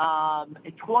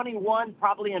 21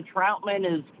 probably in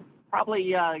Troutman is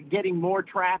probably getting more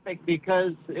traffic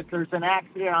because if there's an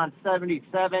accident on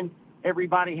 77,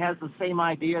 everybody has the same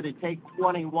idea to take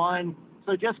 21.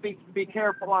 So just be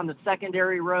careful on the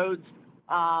secondary roads.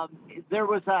 There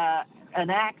was an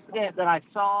accident that I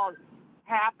saw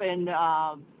happen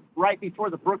right before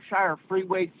the Brookshire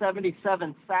Freeway,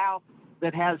 77 South,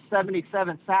 that has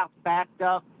 77 South backed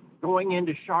up going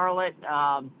into Charlotte.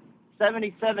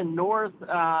 77 North,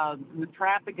 the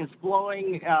traffic is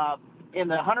flowing. In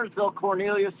the Huntersville,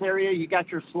 Cornelius area, you got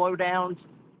your slowdowns.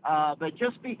 But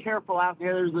just be careful out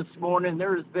there this morning.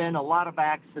 There has been a lot of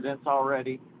accidents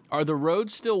already. Are the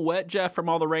roads still wet, Jeff, from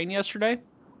all the rain yesterday?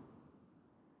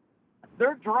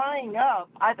 They're drying up.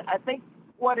 I think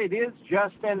what it is,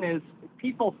 Justin, is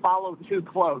people follow too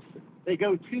close. They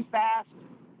go too fast,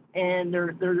 and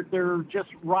they're just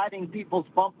riding people's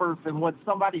bumpers. And when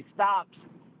somebody stops,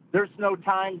 there's no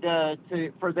time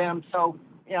for them. So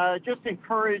just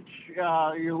encourage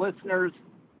your listeners,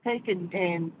 take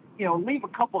and leave a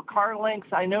couple of car links.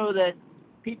 I know that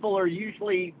people are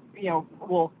usually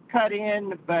will cut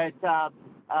in, but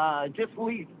just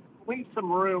leave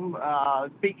some room.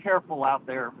 Be careful out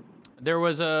there.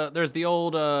 There's the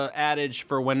old adage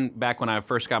for back when I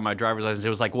first got my driver's license. It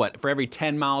was like, what, for every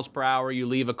 10 miles per hour you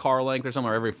leave a car length or something,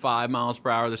 or every 5 miles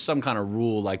per hour. There's some kind of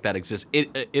rule like that exists.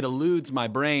 It eludes my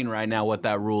brain right now what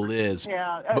that rule is.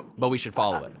 Yeah. But we should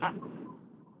follow it.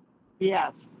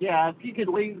 Yes. Yeah. If you could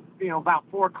leave, about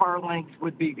 4 car lengths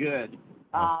would be good.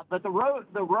 But the roads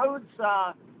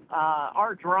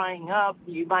are drying up.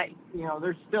 You might,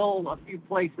 there's still a few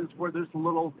places where there's a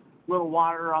little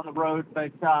water on the road,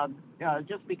 but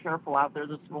just be careful out there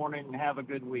this morning and have a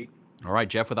good week. All right,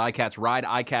 Jeff with iCats,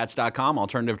 rideicats.com,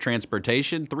 alternative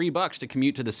transportation, $3 to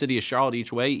commute to the city of Charlotte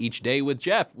each way, each day with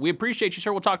Jeff. We appreciate you,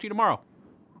 sir. We'll talk to you tomorrow.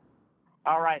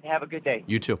 All right, have a good day.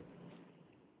 You too.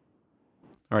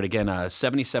 All right, again,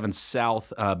 77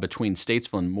 South between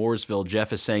Statesville and Mooresville.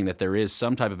 Jeff is saying that there is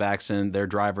some type of accident. Their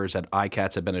drivers at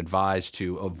iCats have been advised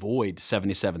to avoid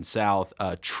 77 South.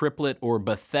 Triplet or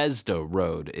Bethesda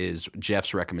Road is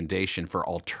Jeff's recommendation for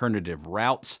alternative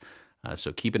routes.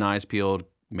 So keep an eyes peeled.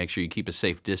 Make sure you keep a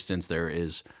safe distance. There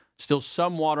is still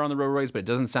some water on the roadways, but it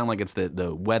doesn't sound like it's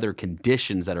the weather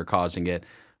conditions that are causing it.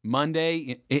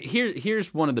 Monday,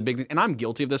 here's one of the big things, and I'm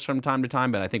guilty of this from time to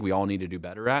time, but I think we all need to do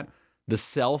better at. The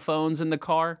cell phones in the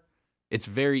car, it's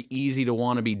very easy to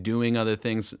want to be doing other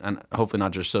things, and hopefully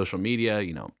not just social media,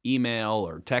 email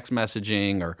or text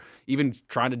messaging or even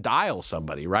trying to dial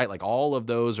somebody, right? Like all of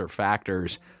those are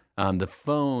factors. The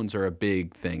phones are a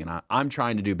big thing, and I'm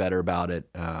trying to do better about it,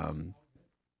 and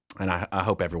I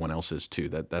hope everyone else is too.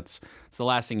 That's the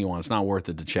last thing you want. It's not worth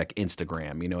it to check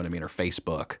Instagram, you know what I mean, or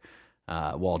Facebook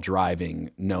while driving,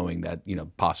 knowing that,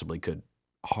 possibly could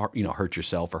hurt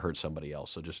yourself or hurt somebody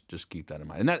else. So just keep that in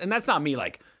mind. And that's not me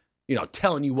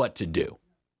telling you what to do.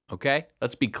 Okay?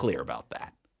 Let's be clear about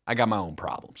that. I got my own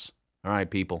problems. All right,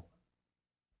 people.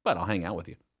 But I'll hang out with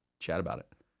you. Chat about it.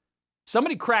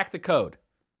 Somebody cracked the code.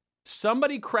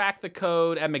 Somebody cracked the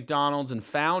code at McDonald's and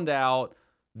found out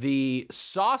the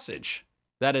sausage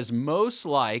that is most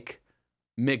like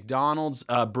McDonald's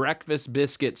breakfast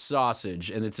biscuit sausage,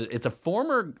 and it's a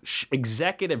former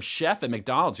executive chef at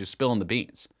McDonald's who's spilling the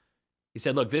beans. He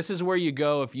said, look, this is where you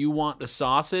go if you want the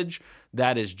sausage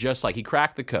that is just like, he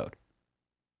cracked the code.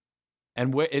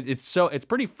 And it's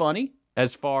pretty funny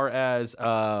as far as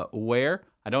where.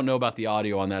 I don't know about the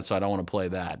audio on that, so I don't want to play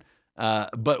that.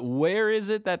 But where is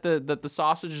it that the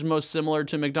sausage is most similar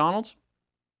to McDonald's?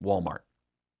 Walmart.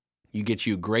 You get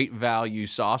you great value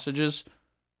sausages,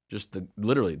 just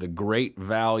literally the Great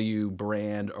Value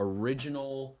brand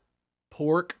original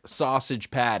pork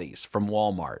sausage patties from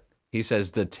Walmart. He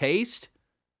says the taste,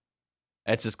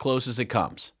 that's as close as it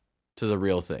comes to the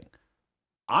real thing.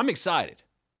 I'm excited.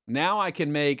 Now I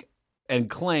can make and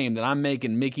claim that I'm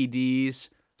making Mickey D's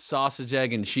sausage,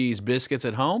 egg, and cheese biscuits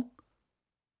at home.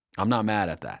 I'm not mad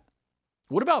at that.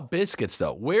 What about biscuits,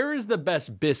 though? Where is the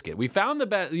best biscuit? We found the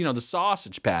best, the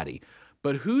sausage patty,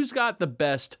 but who's got the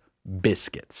best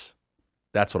biscuits?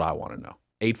 That's what I want to know.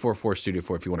 844 Studio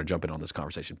 4 if you want to jump in on this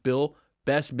conversation. Bill,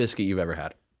 best biscuit you've ever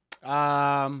had?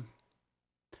 I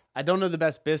don't know the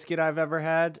best biscuit I've ever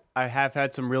had. I have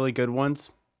had some really good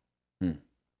ones. And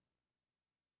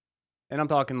I'm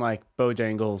talking like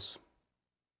Bojangles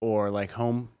or like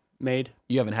homemade.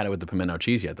 You haven't had it with the pimento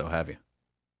cheese yet, though, have you?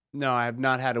 No, I have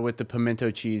not had it with the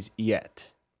pimento cheese yet.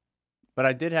 But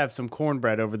I did have some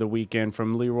cornbread over the weekend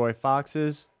from Leroy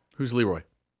Fox's. Who's Leroy?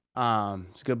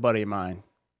 It's a good buddy of mine.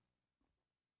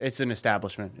 It's an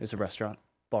establishment. It's a restaurant,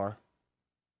 bar.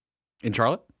 In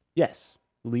Charlotte? Yes.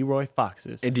 Leroy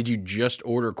Fox's. And did you just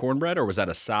order cornbread, or was that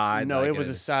a side? No, it was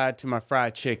a side to my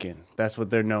fried chicken. That's what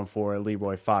they're known for at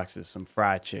Leroy Fox's, some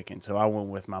fried chicken. So I went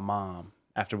with my mom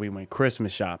after we went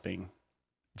Christmas shopping.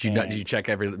 Did you check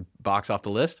every box off the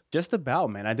list? Just about,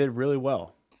 man. I did really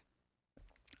well.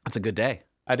 That's a good day.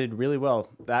 I did really well.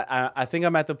 I think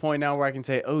I'm at the point now where I can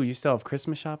say, "Oh, you still have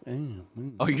Christmas shop?"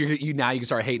 Oh, you now you can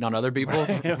start hating on other people.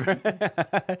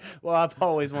 Well, I've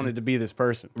always wanted to be this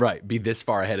person. Right, be this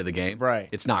far ahead of the game. Right.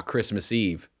 It's not Christmas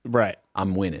Eve. Right.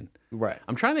 I'm winning. Right.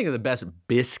 I'm trying to think of the best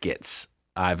biscuits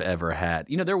I've ever had.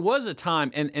 There was a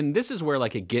time, and this is where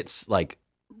like it gets like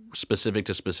specific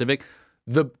to specific.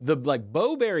 The like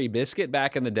Bowberry biscuit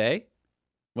back in the day,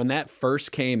 when that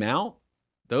first came out,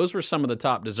 those were some of the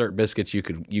top dessert biscuits you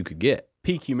could get.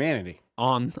 Peak humanity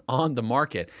on the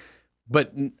market.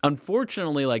 But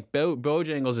unfortunately, like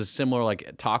Bojangles is similar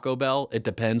like Taco Bell. It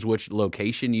depends which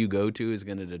location you go to is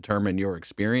going to determine your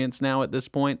experience now at this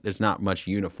point. There's not much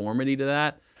uniformity to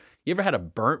that. You ever had a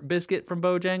burnt biscuit from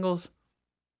Bojangles?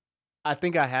 I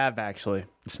think I have, actually.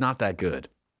 It's not that good.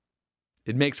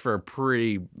 It makes for a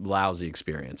pretty lousy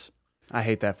experience. I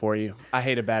hate that for you. I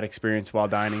hate a bad experience while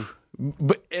dining.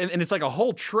 But and it's like a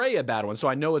whole tray of bad ones, so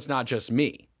I know it's not just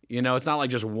me. You know, it's not like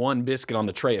just one biscuit on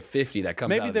the tray of 50 that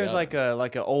comes out. Maybe there's like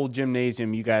an old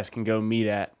gymnasium you guys can go meet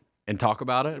at. And talk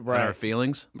about it, Right. and our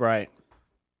feelings. Right.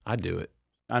 I'd do it.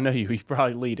 I know you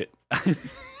probably lead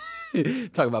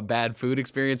it. Talk about bad food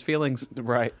experience feelings.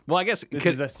 Right. Well, I guess This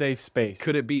is a safe space.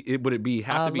 could it be? Would it be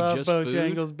have to be just I love food?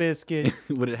 Bojangles biscuits,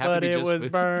 Would it have but to be it just was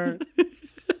food? burnt.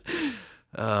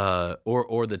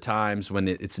 Or the times when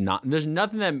it's not. There's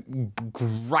nothing that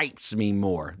gripes me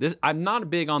more. I'm not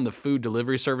big on the food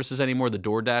delivery services anymore. The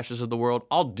DoorDashes of the world.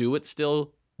 I'll do it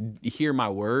still. Hear my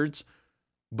words.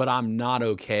 But I'm not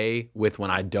okay with when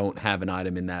I don't have an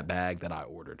item in that bag that I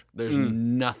ordered. There's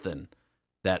nothing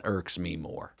that irks me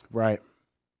more. Right.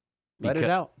 Let it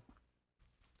out.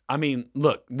 I mean,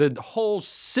 look, the whole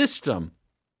system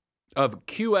of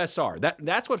QSR,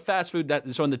 that's what fast food,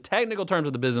 so in the technical terms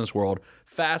of the business world,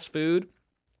 fast food,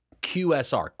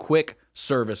 QSR, quick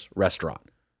service restaurant.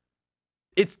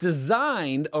 It's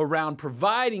designed around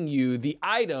providing you the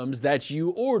items that you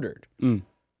ordered.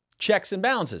 Checks and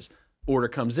balances. Order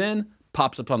comes in,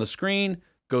 pops up on the screen,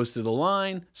 goes through the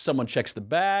line, someone checks the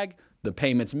bag, the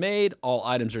payment's made, all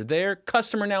items are there.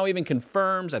 Customer now even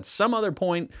confirms at some other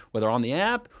point, whether on the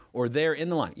app or there in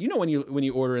the line. You know when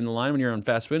you order in the line, when you're on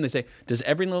fast food, and they say, does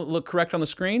everything look correct on the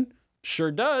screen?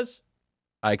 Sure does.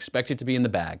 I expect it to be in the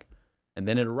bag. And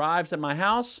then it arrives at my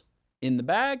house, in the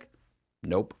bag,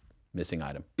 nope, missing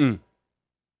item.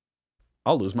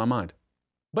 I'll lose my mind.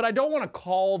 But I don't want to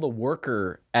call the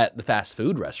worker at the fast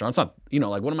food restaurant. It's not,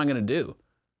 like, what am I going to do?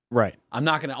 Right. I'm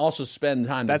not going to also spend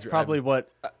time. That's probably what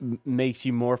makes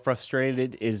you more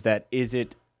frustrated is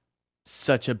it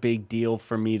such a big deal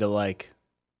for me to, like,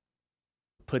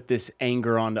 put this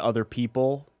anger onto other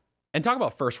people? And talk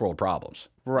about first world problems.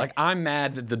 Right. Like, I'm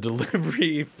mad that the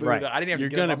delivery food, Right. I didn't have to You're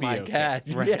get gonna up on be my okay. cash.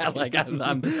 Right. Yeah, like,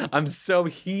 I'm so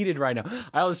heated right now.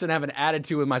 I all of a sudden have an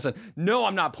attitude with my son. No,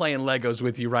 I'm not playing Legos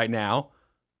with you right now.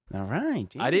 All right.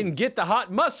 I didn't get the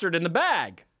hot mustard in the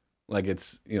bag. Like,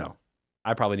 it's,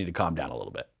 I probably need to calm down a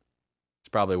little bit. It's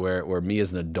probably where me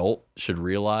as an adult should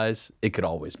realize it could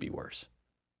always be worse.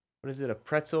 What is it, a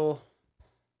pretzel?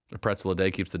 A pretzel a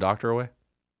day keeps the doctor away?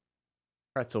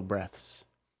 Pretzel breaths.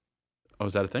 Oh,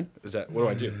 is that a thing? What do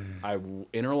I do? I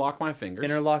interlock my fingers.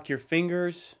 Interlock your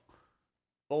fingers.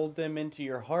 Fold them into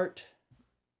your heart.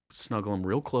 Snuggle them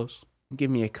real close. Give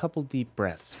me a couple deep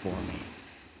breaths for me.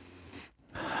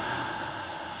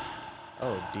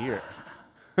 Oh, dear.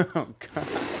 Oh, God.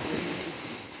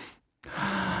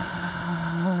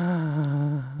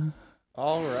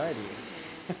 All righty.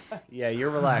 Yeah, you're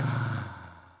relaxed.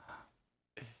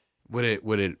 Would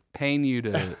it pain you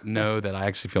to know that I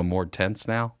actually feel more tense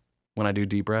now when I do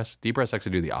deep breaths? Deep breaths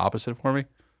actually do the opposite for me.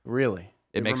 Really?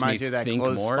 It makes reminds me you of that think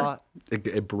closed more. spot?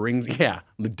 It brings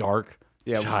the dark,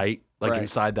 tight, like right.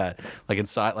 inside that, like in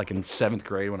 7th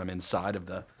grade when I'm inside of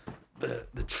the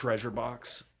treasure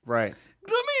box. Right.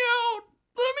 Let me out!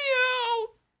 Let me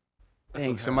out!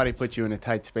 Dang, somebody put you in a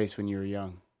tight space when you were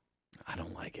young. I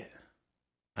don't like it.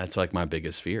 That's like my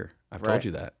biggest fear. I've Right. told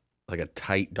you that. Like a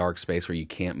tight, dark space where you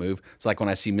can't move. It's like when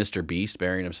I see Mr. Beast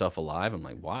burying himself alive, I'm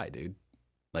like, why, dude?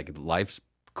 Like, life's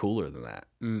cooler than that.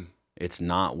 It's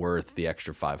not worth the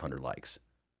extra 500 likes.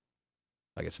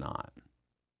 Like, it's not.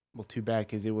 Well, too bad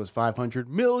because it was 500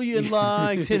 million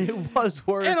likes and it was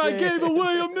worth it. And I gave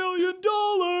away $1 million.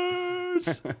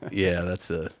 Yeah, that's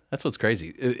what's crazy.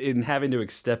 In having to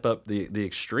step up the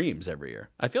extremes every year.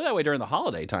 I feel that way during the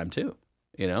holiday time too.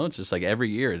 It's just like every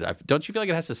year. Don't you feel like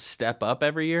it has to step up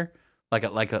every year? Like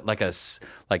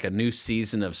a new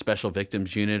season of Special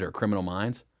Victims Unit or Criminal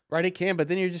Minds? Right, it can, but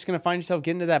then you're just going to find yourself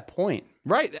getting to that point.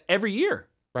 Right, every year.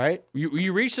 Right?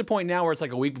 You reach the point now where it's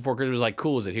like a week before Christmas, like,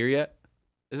 cool, is it here yet?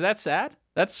 Is that sad?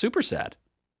 That's super sad.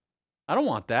 I don't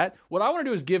want that. What I want to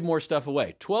do is give more stuff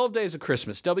away. 12 Days of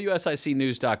Christmas,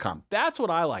 WSICnews.com. That's what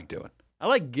I like doing. I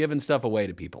like giving stuff away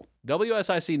to people.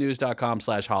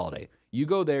 WSICnews.com/holiday. You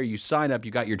go there, you sign up,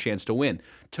 you got your chance to win.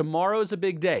 Tomorrow's a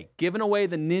big day. Giving away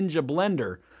the Ninja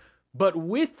Blender. But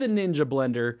with the Ninja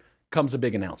Blender comes a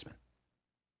big announcement.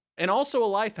 And also a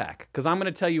life hack, because I'm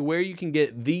going to tell you where you can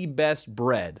get the best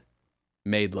bread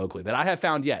made locally that I have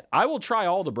found yet. I will try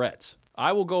all the breads.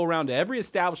 I will go around to every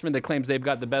establishment that claims they've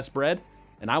got the best bread,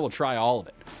 and I will try all of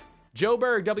it. Joe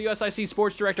Berg, WSIC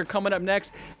sports director, coming up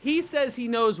next. He says he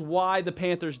knows why the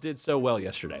Panthers did so well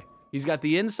yesterday. He's got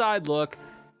the inside look.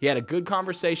 He had a good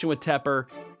conversation with Tepper.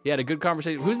 He had a good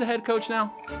conversation. Who's the head coach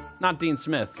now? Not Dean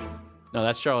Smith. No,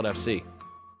 that's Charlotte FC.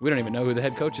 We don't even know who the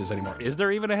head coach is anymore. Is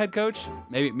there even a head coach?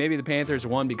 Maybe the Panthers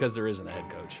won because there isn't a head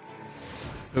coach.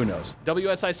 Who knows?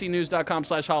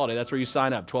 WSICnews.com/holiday. That's where you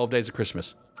sign up. 12 days of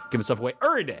Christmas. Giving stuff away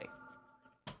every day.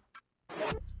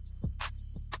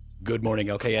 Good morning,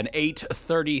 LKN.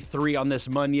 8:33 on this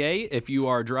MonYAY. If you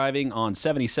are driving on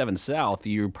 77 South,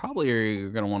 you probably are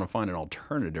going to want to find an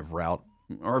alternative route.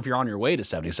 Or if you're on your way to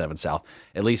 77 South,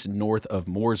 at least north of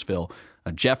Mooresville.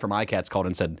 Jeff from iCats called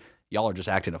and said, y'all are just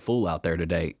acting a fool out there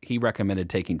today. He recommended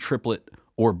taking Triplet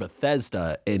or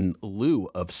Bethesda in lieu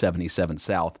of 77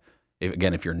 South.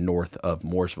 If you're north of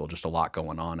Mooresville, just a lot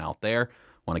going on out there.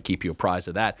 Want to keep you apprised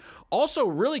of that. Also,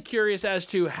 really curious as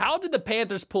to how did the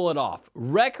Panthers pull it off?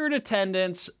 Record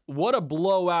attendance, what a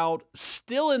blowout,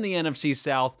 still in the NFC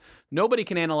South. Nobody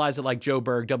can analyze it like Joe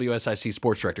Berg, WSIC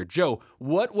sports director. Joe,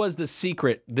 what was the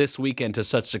secret this weekend to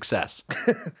such success?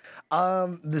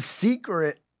 The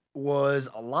secret was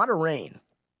a lot of rain.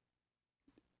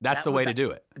 That's the way to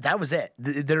do it. That was it.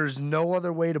 There's no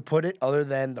other way to put it other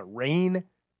than the rain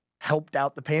helped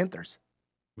out the Panthers.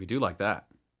 We do like that.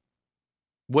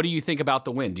 What do you think about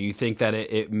the win? Do you think that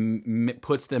it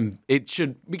puts them, it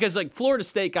should, because like Florida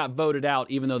State got voted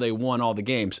out even though they won all the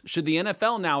games. Should the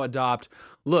NFL now adopt,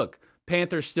 look,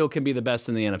 Panthers still can be the best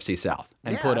in the NFC South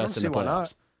and put us in the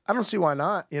playoffs? I don't see why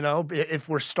not. You know, if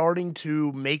we're starting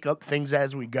to make up things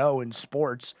as we go in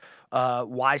sports,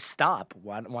 why stop?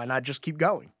 Why not just keep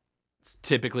going? It's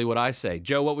typically what I say.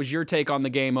 Joe, what was your take on the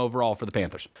game overall for the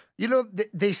Panthers? You know,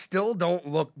 they still don't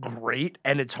look great,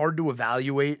 and it's hard to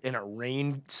evaluate in a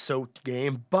rain-soaked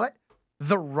game, but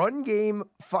the run game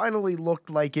finally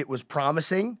looked like it was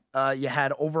promising. You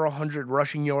had over 100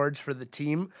 rushing yards for the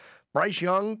team. Bryce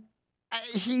Young,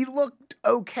 he looked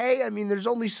okay. I mean, there's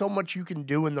only so much you can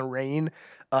do in the rain,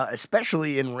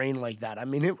 especially in rain like that. I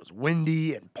mean, it was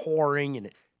windy and pouring,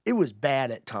 and it was bad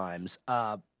at times.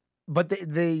 But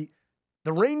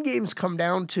the rain games come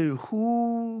down to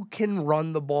who can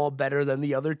run the ball better than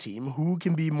the other team, who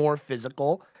can be more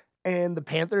physical, and the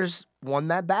Panthers won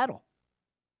that battle.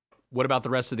 What about the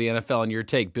rest of the NFL and your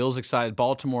take? Bill's excited.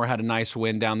 Baltimore had a nice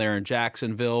win down there in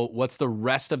Jacksonville. What's the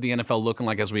rest of the NFL looking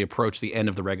like as we approach the end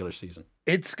of the regular season?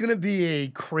 It's going to be a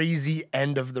crazy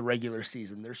end of the regular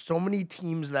season. There's so many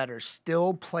teams that are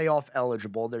still playoff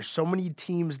eligible. There's so many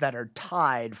teams that are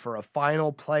tied for a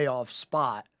final playoff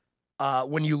spot.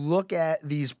 When you look at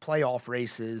these playoff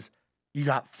races, you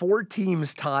got 4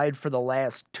 teams tied for the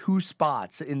last 2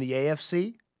 spots in the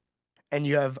AFC, and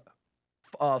you have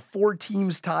 4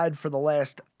 teams tied for the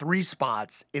last 3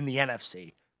 spots in the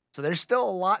NFC. So there's still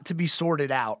a lot to be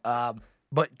sorted out.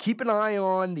 But keep an eye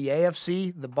on the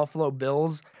AFC, the Buffalo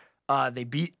Bills. They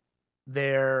beat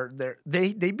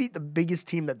they beat the biggest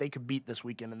team that they could beat this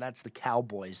weekend, and that's the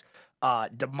Cowboys.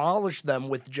 Demolished them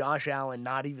with Josh Allen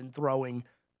not even throwing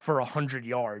for 100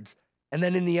 yards. And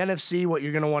then in the NFC, what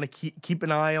you're going to want to keep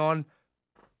an eye on,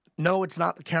 no, it's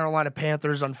not the Carolina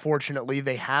Panthers, unfortunately.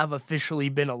 They have officially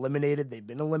been eliminated. They've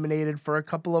been eliminated for a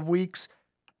couple of weeks.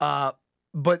 But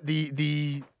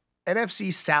the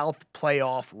NFC South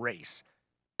playoff race,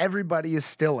 everybody is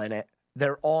still in it.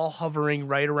 They're all hovering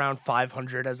right around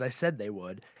 500, as I said they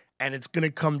would. And it's going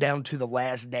to come down to the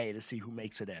last day to see who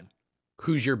makes it in.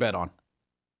 Who's your bet on?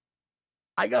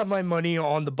 I got my money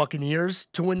on the Buccaneers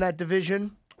to win that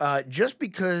division, just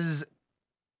because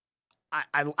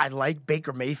I like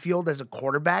Baker Mayfield as a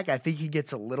quarterback. I think he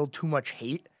gets a little too much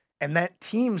hate, and that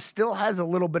team still has a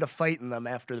little bit of fight in them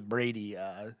after the Brady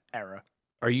era.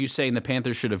 Are you saying the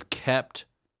Panthers should have kept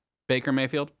Baker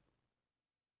Mayfield?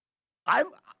 I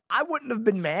wouldn't have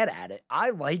been mad at it. I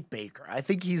like Baker. I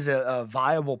think he's a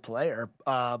viable player.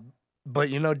 But,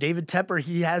 you know, David Tepper,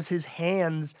 he has his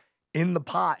hands in the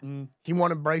pot, and he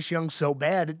wanted Bryce Young so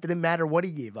bad, it didn't matter what he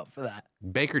gave up for that.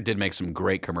 Baker did make some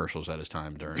great commercials at his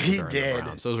time during the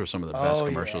Browns. Those were some of the best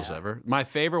commercials ever. My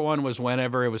favorite one was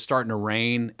whenever it was starting to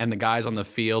rain and the guys on the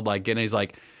field, like, getting, he's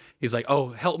like, oh,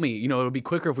 help me. You know, it'll be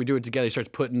quicker if we do it together. He starts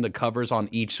putting the covers on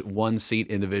each one seat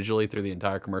individually through the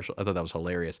entire commercial. I thought that was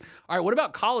hilarious. All right, what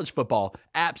about college football?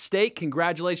 App State,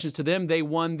 congratulations to them. They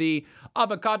won the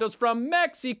Avocados from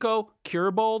Mexico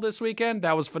Cure Bowl this weekend.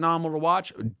 That was phenomenal to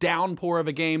watch. Downpour of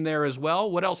a game there as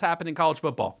well. What else happened in college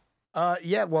football?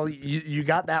 Yeah, well, you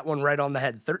got that one right on the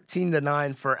head.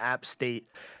 13-9 for App State.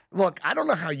 Look, I don't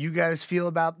know how you guys feel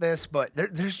about this, but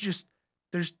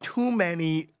there's too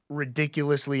many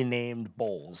ridiculously named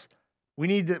bowls. We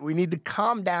need to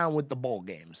calm down with the bowl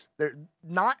games.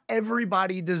 Not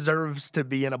everybody deserves to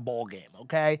be in a bowl game,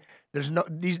 okay?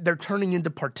 They're turning into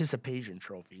participation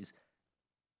trophies.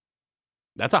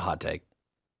 That's a hot take.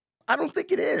 I don't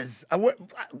think it is.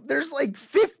 There's like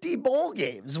 50 bowl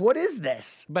games. What is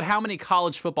this? But how many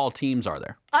college football teams are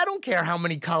there? I don't care how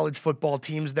many college football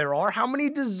teams there are. How many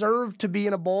deserve to be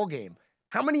in a bowl game?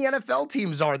 How many NFL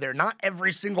teams are there? Not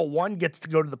every single one gets to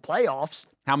go to the playoffs.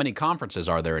 How many conferences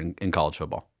are there in college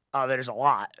football? There's a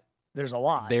lot. There's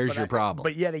your problem.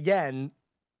 But yet again,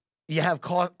 you have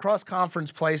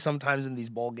cross-conference play sometimes in these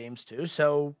bowl games too,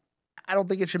 so I don't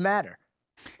think it should matter.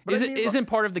 But Isn't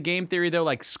part of the game theory though,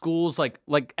 like schools like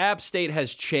App State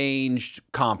has changed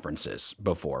conferences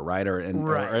before, right?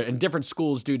 And different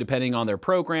schools do depending on their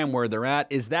program, where they're at.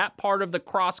 Is that part of the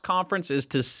cross conference, is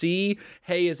to see,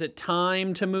 hey, is it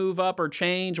time to move up or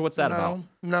change? What's that about?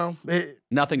 No.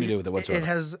 Nothing to do with it whatsoever. It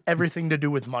has everything to do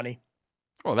with money.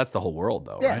 Well, that's the whole world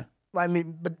though, Yeah. right? I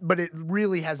mean, but it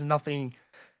really has nothing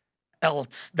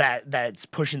else that's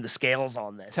pushing the scales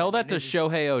on this. Tell that to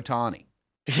Shohei Ohtani.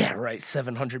 Yeah, right.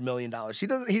 $700 million.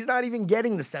 He's not even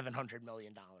getting the $700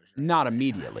 million. Not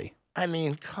immediately. I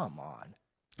mean, come on.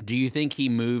 Do you think he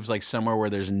moves like somewhere where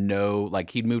there's no,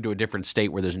 like he'd move to a different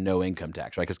state where there's no income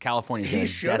tax, right? Because California's going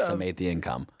to decimate the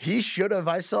income. He should have.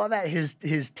 I saw that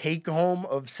his take home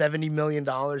of $70 million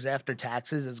after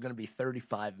taxes is going to be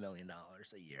 $35 million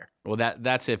a year. Well,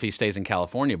 that's if he stays in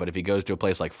California. But if he goes to a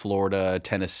place like Florida,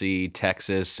 Tennessee,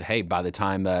 Texas, hey, by the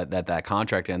time that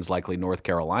contract ends, likely North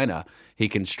Carolina, he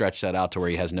can stretch that out to where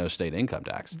he has no state income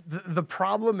tax. The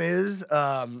problem is,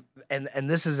 and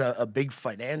this is a big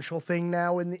financial thing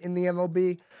now in the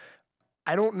MLB.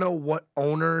 I don't know what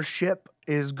ownership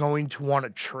is going to want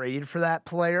to trade for that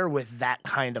player with that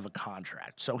kind of a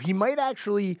contract. So he might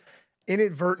actually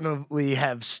inadvertently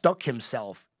have stuck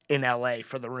himself in LA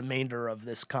for the remainder of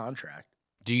this contract.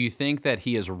 Do you think that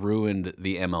he has ruined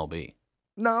the MLB?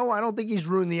 No, I don't think he's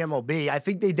ruined the MLB. I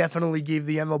think they definitely gave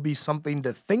the MLB something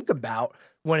to think about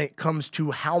when it comes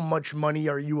to how much money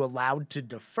are you allowed to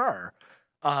defer,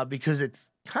 because it's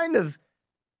kind of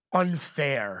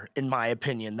unfair, in my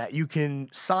opinion, that you can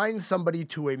sign somebody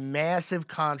to a massive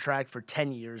contract for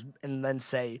 10 years and then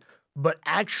say, but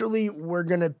actually we're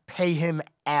going to pay him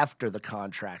after the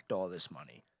contract all this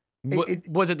money.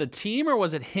 Was it the team or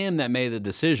was it him that made the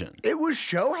decision? It was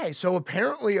Shohei. So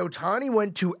apparently Ohtani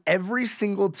went to every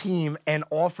single team and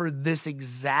offered this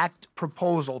exact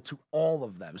proposal to all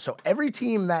of them. So every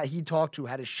team that he talked to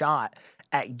had a shot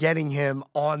at getting him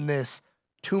on this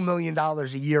 $2 million a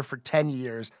year for 10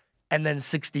 years and then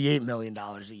 $68 million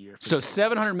a year. So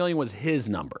 $700 million was his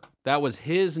number. That was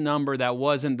his number. That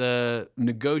wasn't the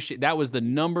that was the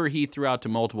number he threw out to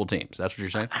multiple teams. That's what you're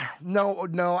saying?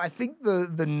 No. I think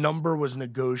the number was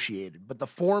negotiated, but the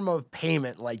form of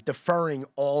payment, like deferring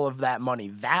all of that money,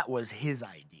 that was his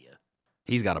idea.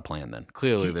 He's got a plan then.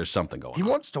 Clearly there's something going on. He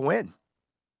wants to win.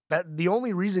 The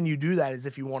only reason you do that is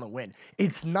if you want to win.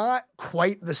 It's not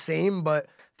quite the same, but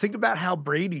think about how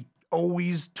Brady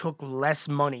always took less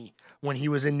money when he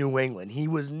was in New England. He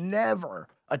was never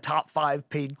a top 5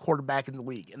 paid quarterback in the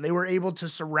league. And they were able to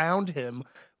surround him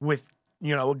with,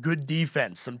 a good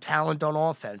defense, some talent on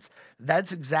offense.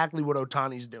 That's exactly what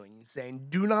Ohtani's doing. He's saying,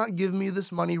 do not give me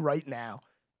this money right now.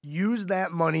 Use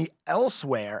that money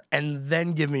elsewhere and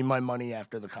then give me my money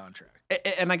after the contract.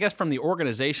 And I guess from the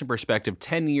organization perspective,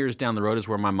 10 years down the road is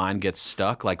where my mind gets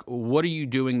stuck. Like, what are you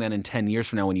doing then in 10 years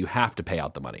from now when you have to pay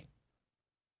out the money?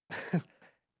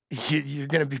 You're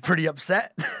going to be pretty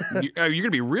upset. You're going to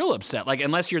be real upset. Like,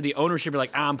 unless you're the ownership, you're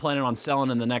like, I'm planning on selling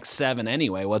in the next 7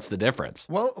 anyway. What's the difference?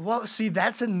 Well, see,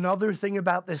 that's another thing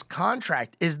about this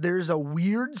contract is there's a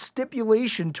weird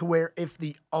stipulation to where if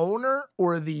the owner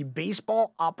or the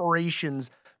baseball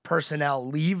operations personnel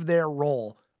leave their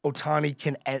role, Ohtani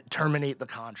can terminate the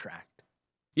contract.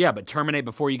 Yeah, but terminate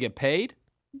before you get paid?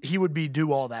 He would be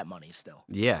due all that money still.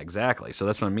 Yeah, exactly. So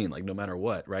that's what I mean. Like, no matter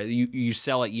what, right? You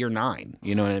sell at year 9.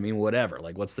 You know what I mean? Whatever.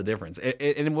 Like, what's the difference?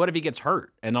 And what if he gets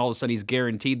hurt and all of a sudden he's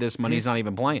guaranteed this money? He's not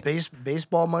even playing.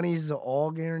 Baseball money is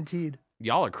all guaranteed.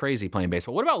 Y'all are crazy playing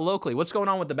baseball. What about locally? What's going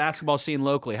on with the basketball scene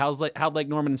locally? How'd Lake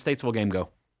Norman and Statesville game go?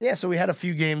 Yeah, so we had a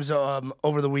few games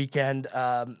over the weekend.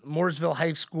 Mooresville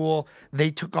High School,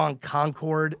 they took on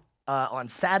Concord on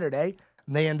Saturday,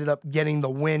 and they ended up getting the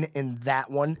win in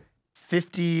that one.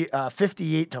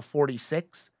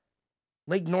 58-46.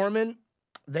 Lake Norman,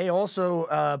 they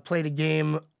also played a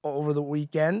game over the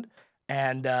weekend,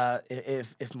 and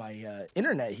if my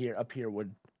internet up here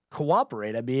would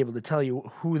cooperate, I'd be able to tell you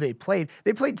who they played.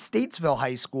 They played Statesville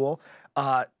High School,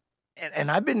 and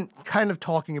I've been kind of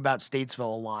talking about Statesville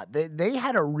a lot. They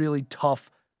had a really tough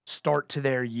start to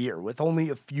their year with only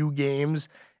a few games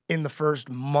in the first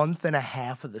month and a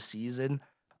half of the season.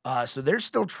 So they're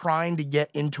still trying to get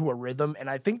into a rhythm, and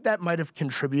I think that might have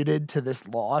contributed to this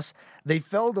loss. They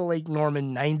fell to Lake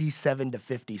Norman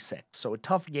 97-56, so a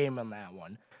tough game on that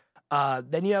one.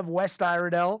 Then you have West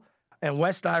Iredell, and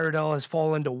West Iredell has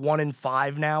fallen to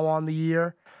 1-5 now on the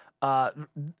year.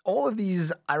 All of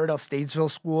these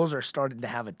Iredell-Statesville schools are starting to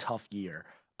have a tough year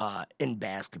in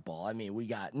basketball. I mean, we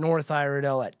got North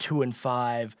Iredell at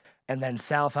 2-5, and then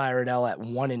South Iredell at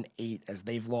 1-8 as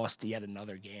they've lost yet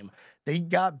another game. They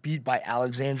got beat by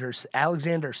Alexander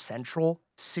Central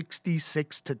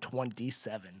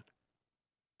 66-27.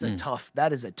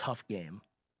 That is a tough game.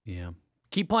 Yeah.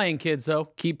 Keep playing, kids, though.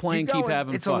 Keep playing, keep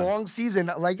having it's fun. It's a long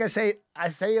season. Like I say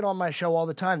it on my show all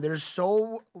the time. There's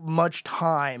so much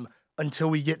time until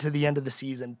we get to the end of the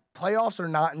season. Playoffs are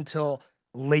not until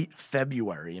late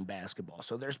February in basketball,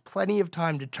 so there's plenty of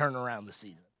time to turn around the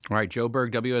season. All right, Joe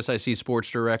Berg, WSIC Sports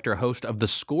Director, host of The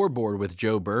Scoreboard with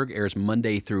Joe Berg, airs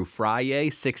Monday through Friday,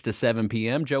 6 to 7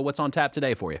 p.m. Joe, what's on tap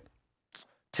today for you?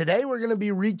 Today, we're going to be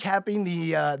recapping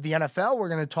the NFL. We're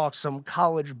going to talk some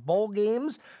college bowl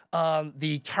games.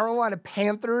 The Carolina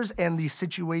Panthers and the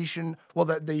situation,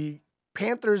 the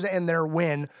Panthers and their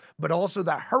win, but also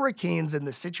the Hurricanes and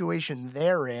the situation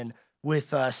they're in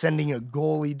with sending a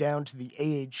goalie down to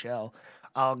the AHL.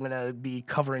 I'm going to be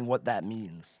covering what that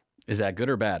means. Is that good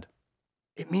or bad?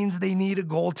 It means they need a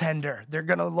goaltender. They're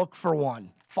going to look for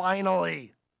one.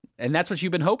 Finally. And that's what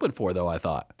you've been hoping for, though, I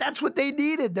thought. That's what they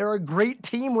needed. They're a great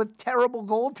team with terrible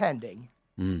goaltending.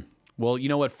 Well, you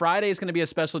know what? Friday is going to be a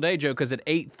special day, Joe, because at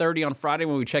 8:30 on Friday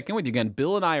when we check in with you again,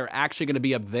 Bill and I are actually going to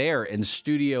be up there in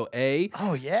Studio A.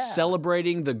 Oh, yeah.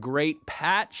 Celebrating the great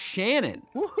Pat Shannon.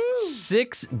 Woohoo!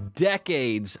 6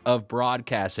 decades of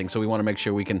broadcasting. So we want to make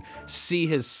sure we can see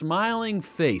his smiling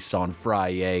face on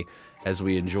Friday as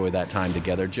we enjoy that time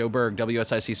together. Joe Berg,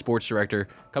 WSIC Sports Director,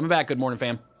 coming back. Good morning,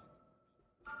 fam.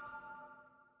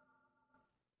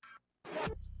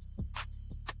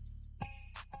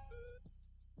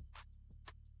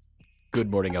 Good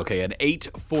morning, okay, at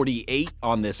 8:48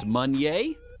 on this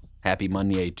MonYAY. Happy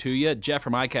MonYAY to you. Jeff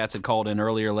from iCats had called in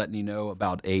earlier letting you know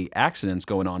about accidents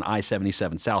going on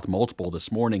I-77 South, multiple this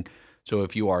morning. So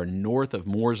if you are north of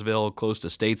Mooresville, close to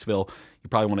Statesville, you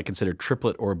probably want to consider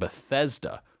Triplet or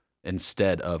Bethesda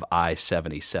instead of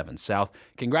I-77 South.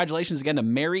 Congratulations again to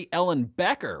Mary Ellen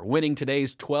Becker winning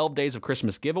today's 12 Days of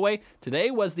Christmas giveaway. Today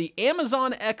was the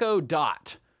Amazon Echo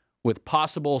Dot, with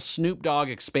possible Snoop Dogg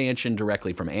expansion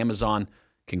directly from Amazon.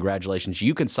 Congratulations.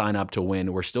 You can sign up to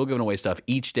win. We're still giving away stuff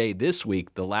each day this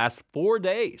week, the last 4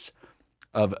 days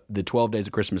of the 12 Days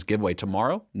of Christmas giveaway.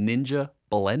 Tomorrow, Ninja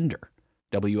Blender.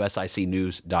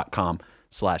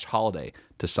 WSICnews.com/holiday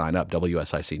to sign up.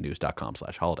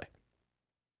 WSICnews.com/holiday.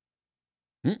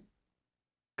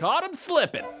 Caught him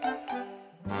slipping.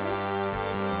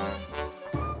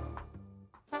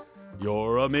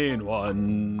 You're a mean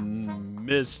one,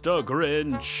 Mr.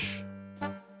 Grinch.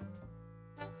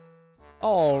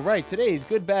 All right, today's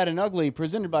Good, Bad, and Ugly,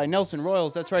 presented by Nelson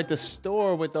Royals. That's right, the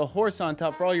store with the horse on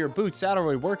top for all your boots,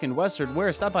 saddlery, work, and western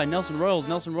wear. Stop by Nelson Royals,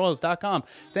 nelsonroyals.com.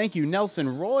 Thank you,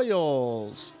 Nelson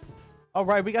Royals. All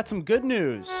right, we got some good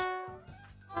news.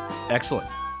 Excellent.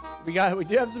 We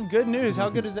do have some good news. How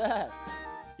good is that?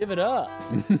 Give it up.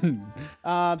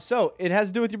 So it has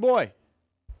to do with your boy,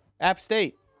 App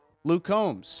State, Luke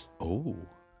Combs. Oh.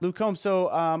 Luke Combs.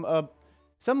 So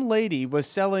some lady was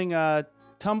selling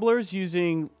tumblers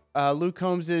using Luke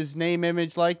Combs' name,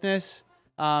 image, likeness.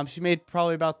 She made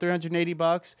probably about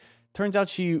 $380. Turns out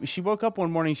she woke up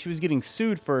one morning, she was getting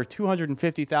sued for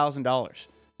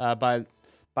 $250,000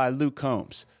 by Luke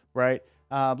Combs, right?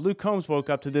 Luke Combs woke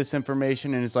up to this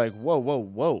information and is like,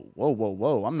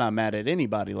 whoa. I'm not mad at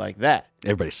anybody like that.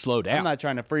 Everybody slow down. I'm not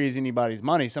trying to freeze anybody's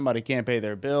money. Somebody can't pay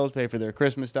their bills, pay for their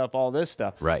Christmas stuff, all this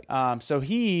stuff. Right. So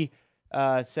he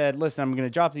said, listen, I'm going to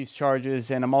drop these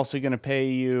charges, and I'm also going to pay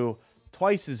you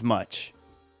twice as much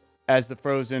as the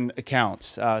frozen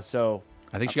accounts. So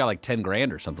I think she got like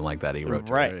 $10,000 or something like that. He wrote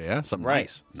to right. her. Yeah, something right.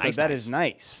 nice. So Nice, that nice. is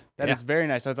nice. That Yeah. is very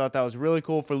nice. I thought that was really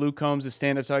cool for Luke Combs to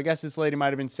stand up. So I guess this lady might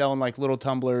have been selling like little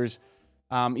tumblers,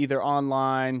 either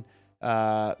online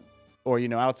or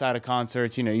outside of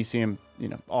concerts. You see them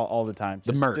all the time.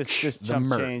 The merch. Just The chump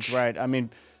merch. change, right? I mean,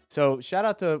 so shout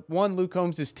out to Luke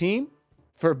Combs' team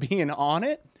for being on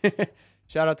it.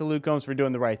 Shout out to Luke Combs for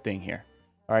doing the right thing here.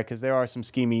 All right, because there are some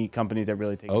schemy companies that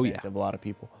really take advantage of a lot of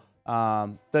people.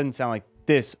 Doesn't sound like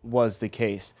this was the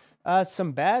case.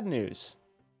 Some bad news.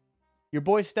 Your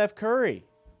boy Steph Curry.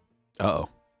 Uh-oh.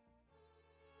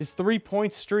 His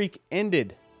 3-point streak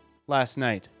ended last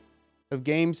night of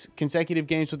consecutive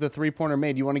games with a 3-pointer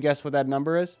made. You want to guess what that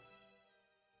number is?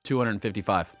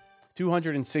 255.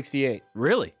 268.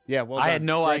 Really? Yeah, well I done. had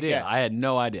no Great idea. guess. I had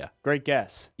no idea. Great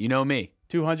guess. You know me.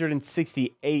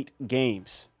 268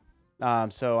 games.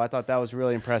 So I thought that was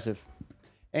really impressive.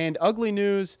 And ugly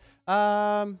news.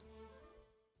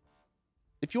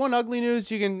 If you want ugly news,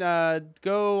 you can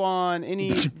go on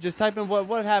any. Just type in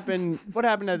what happened. What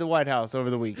happened at the White House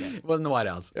over the weekend, It wasn't the White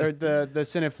House. or the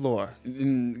Senate floor? Oh,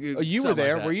 you were Something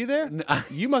there. like that. Were you there? No.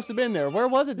 You must have been there. Where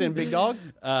was it then, big dog?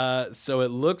 So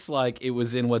it looks like it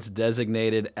was in what's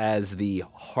designated as the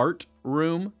Heart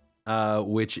Room,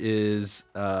 which is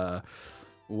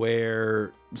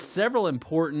where several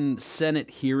important Senate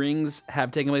hearings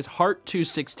have taken place. Heart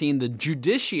 216, the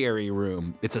Judiciary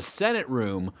Room. It's a Senate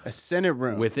room. A Senate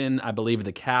room. Within, I believe,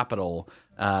 the Capitol.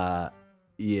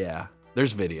 Yeah,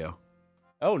 there's video.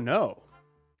 Oh no.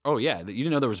 Oh yeah, you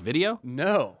didn't know there was video?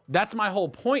 No. That's my whole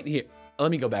point here.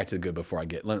 Let me go back to the good before I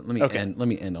get. Let me Okay. end. Let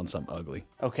me end on something ugly.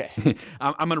 Okay.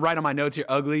 I'm gonna write on my notes here.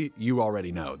 Ugly. You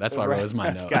already know. That's why I wrote as my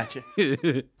note. Gotcha.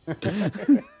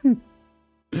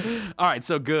 All right,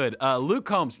 so good. Luke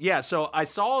Combs. Yeah, so I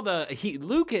saw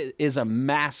Luke is a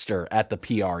master at the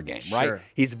PR game, right? Sure.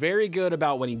 He's very good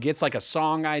about when he gets like a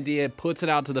song idea, puts it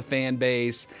out to the fan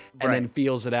base, and then Right.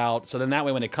 feels it out. So then that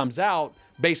way when it comes out,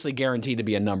 basically guaranteed to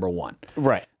be a number one.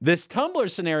 Right. This Tumblr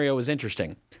scenario is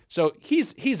interesting. So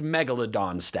he's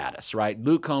megalodon status, right?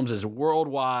 Luke Combs is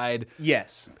worldwide,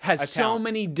 Yes. has A so talent.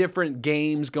 many different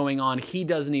games going on. He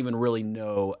doesn't even really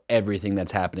know everything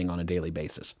that's happening on a daily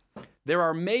basis. There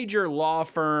are major law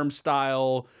firm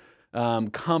style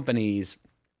companies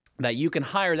that you can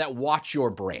hire that watch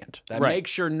your brand, that Right. make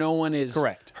sure no one is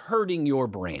Correct. hurting your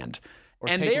brand. Or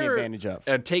And taking they're advantage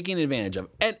of. taking advantage of,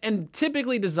 and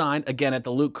typically designed again at the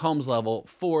Luke Combs level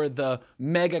for the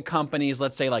mega companies,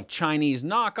 let's say like Chinese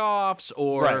knockoffs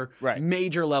or Right.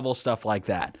 major level stuff like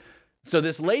that. So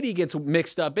this lady gets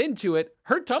mixed up into it.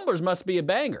 Her tumblers must be a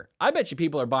banger. I bet you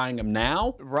people are buying them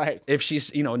now. Right. If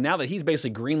she's, now that he's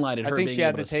basically greenlighted her I think being she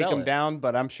had able to take sell them it. down,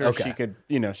 but I'm sure Okay. she could,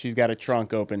 she's got a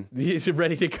trunk open. He's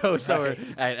ready to go somewhere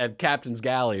at Captain's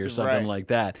Galley or something Right. like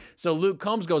that. So Luke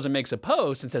Combs goes and makes a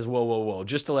post and says, whoa, whoa, whoa,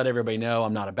 just to let everybody know,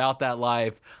 I'm not about that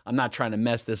life. I'm not trying to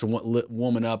mess this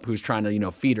woman up who's trying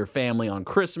to, feed her family on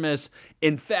Christmas.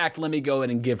 In fact, let me go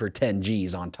in and give her 10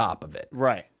 G's on top of it.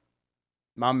 Right.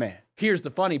 My man. Here's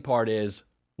the funny part is,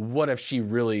 what if she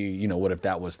really, what if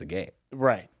that was the game?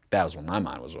 Right. That was what my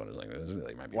mind was. What I was like, this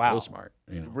really might be Wow. real smart.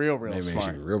 Real maybe smart.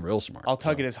 She be real smart. I'll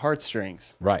tug at his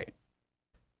heartstrings. Right.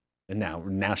 And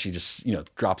now she just,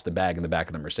 drops the bag in the back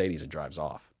of the Mercedes and drives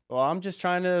off. Well, I'm just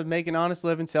trying to make an honest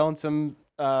living selling some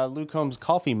Luke Combs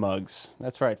coffee mugs.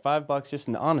 That's right. $5, just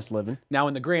an honest living. Now,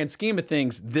 in the grand scheme of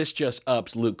things, this just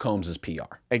ups Luke Combs'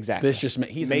 PR. Exactly. This just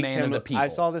he's a man of the people. I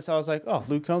saw this. I was like, oh,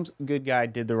 Luke Combs, good guy,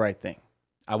 did the right thing.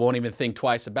 I won't even think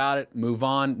twice about it. Move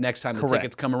on. Next time the Correct.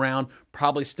 tickets come around,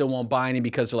 probably still won't buy any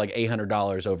because they're like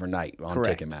 $800 overnight on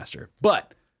Correct. Ticketmaster.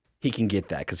 But he can get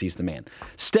that because he's the man.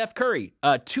 Steph Curry,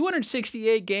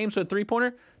 268 games with a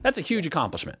three-pointer. That's a huge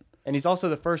accomplishment. And he's also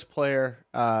the first player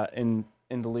in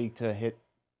the league to hit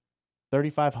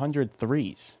 3,500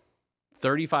 threes.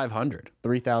 3,500.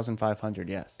 3,500,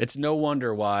 yes. It's no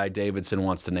wonder why Davidson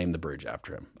wants to name the bridge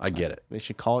after him. I get it. They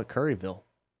should call it Curryville.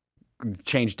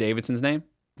 Change Davidson's name?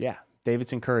 Yeah,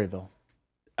 Davidson Curryville.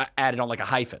 Add it on like a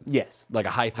hyphen. Yes. Like a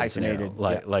hyphen Hyphenated,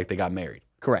 scenario, yeah. like they got married.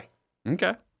 Correct.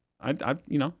 Okay.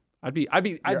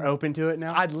 You're open to it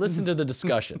now? I'd listen to the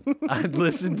discussion. I'd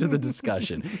listen to the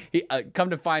discussion. Come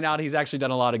to find out, he's actually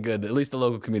done a lot of good. At least the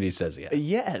local community says he has.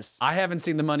 Yes. I haven't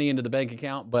seen the money into the bank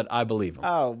account, but I believe him.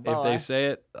 Oh, If boy. they say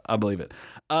it, I believe it.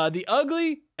 The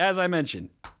ugly, as I mentioned,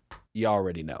 you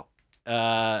already know.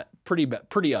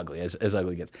 Pretty ugly, as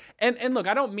ugly gets. And look,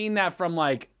 I don't mean that from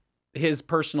like his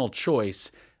personal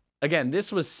choice. Again,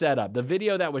 this was set up. The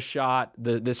video that was shot,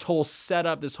 this whole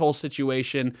setup, this whole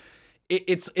situation,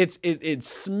 it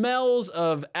smells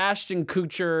of Ashton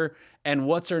Kutcher and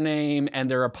what's her name and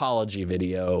their apology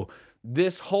video.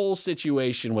 This whole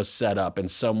situation was set up in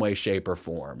some way, shape, or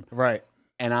form. Right.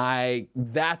 And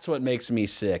that's what makes me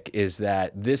sick, is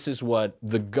that this is what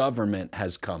the government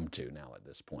has come to now at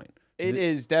this point. It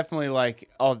is definitely like,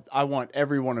 I want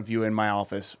every one of you in my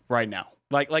office right now.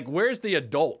 Like where's the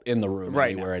adult in the room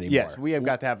anywhere anymore? Yes, we have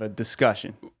got to have a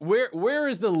discussion. Where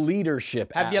is the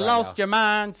leadership Have at you right lost now? your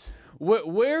minds?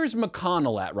 Where's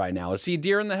McConnell at right now? Is he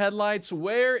deer in the headlights?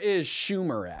 Where is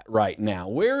Schumer at right now?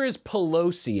 Where is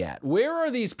Pelosi at? Where are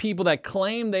these people that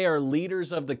claim they are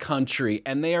leaders of the country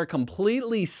and they are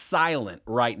completely silent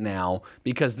right now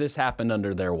because this happened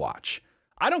under their watch?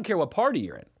 I don't care what party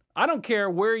you're in. I don't care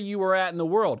where you are at in the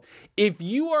world. If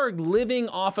you are living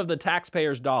off of the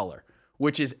taxpayer's dollar,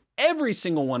 which is every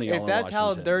single one of y'all If in that's how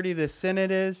Washington, dirty the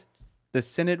Senate is, the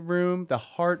Senate room, the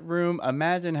Heart room.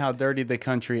 Imagine how dirty the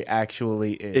country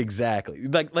actually is. Exactly.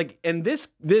 And this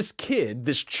kid,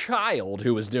 this child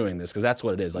who was doing this, because that's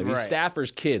what it is. Like these Right.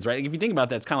 staffers' kids, right? If you think about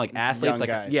that, it's kind of like athletes. Young Like,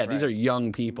 guys, these right. are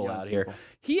young people Young out here. people.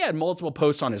 He had multiple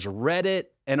posts on his Reddit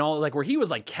and all, like where he was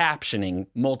like captioning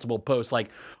multiple posts, like,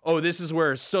 "Oh, this is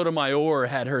where Sotomayor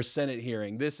had her Senate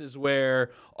hearing. This is where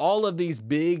all of these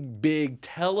big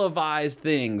televised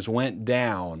things went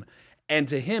down." And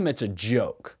to him, it's a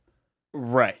joke.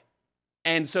 Right.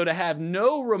 And so to have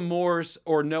no remorse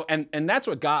or no, and that's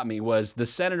what got me was the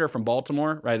senator from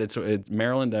Baltimore, right? It's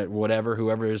Maryland,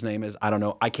 whoever his name is. I don't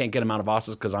know. I can't get him out of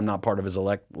office because I'm not part of his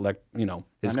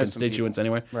his constituents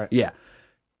anyway. Right. Yeah.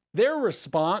 Their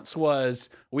response was,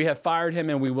 "We have fired him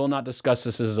and we will not discuss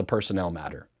this as a personnel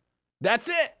matter." That's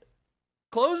it.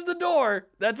 Close the door.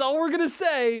 That's all we're going to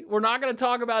say. We're not going to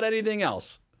talk about anything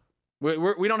else.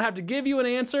 We don't have to give you an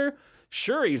answer.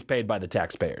 Sure, he's paid by the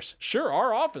taxpayers. Sure,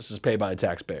 our office is paid by the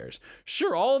taxpayers.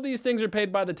 Sure, all of these things are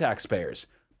paid by the taxpayers,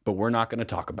 but we're not going to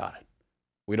talk about it.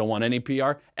 We don't want any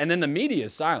PR. And then the media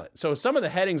is silent. So some of the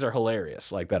headings are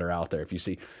hilarious, like that are out there. If you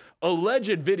see,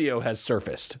 alleged video has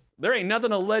surfaced. There ain't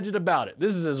nothing alleged about it.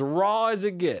 This is as raw as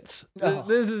it gets. Oh.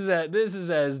 This is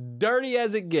as dirty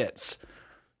as it gets.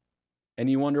 And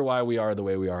you wonder why we are the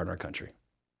way we are in our country.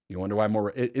 You wonder why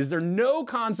is there no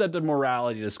concept of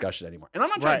morality discussion anymore? And I'm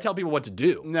not trying to tell people what to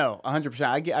do. No, 100%.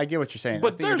 I get what you're saying.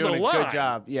 But I think you're there's doing a a good line.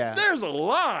 job. Yeah. There's a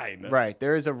line. Right.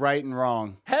 There is a right and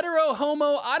wrong. Hetero,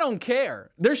 homo, I don't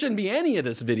care. There shouldn't be any of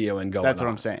this videoing going on. That's what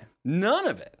I'm saying. None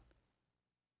of it.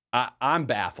 I'm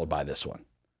baffled by this one.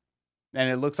 And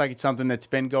it looks like it's something that's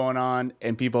been going on,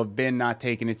 and people have been not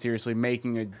taking it seriously,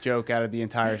 making a joke out of the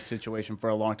entire situation for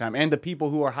a long time. And the people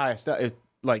who are highest up,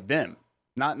 like them.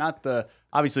 Not the,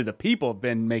 obviously the people have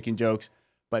been making jokes,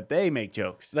 but they make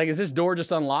jokes. Like, is this door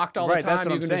just unlocked all the Right, time? that's what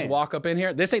you I'm can saying. just walk up in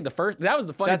here? This ain't the first. That was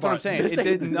the funny That's part. what I'm saying. This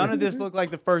ain't- None of this looked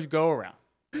like the first go around.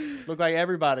 Looked like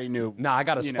everybody knew. Nah, I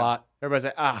got a spot.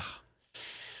 Everybody's like,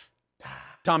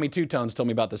 Tommy Two Tones told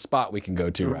me about the spot we can go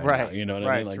to right now. Right, You know what I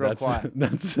right, mean? it's Like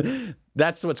real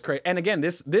that's what's crazy. And again,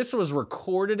 this was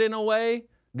recorded in a way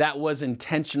that was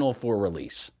intentional for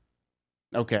release.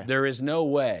 okay. There is no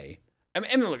way.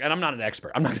 And look, and I'm not an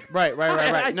expert. I'm not. Right.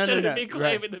 I No. shouldn't be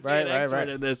claiming to be an expert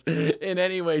in this in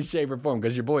any way, shape, or form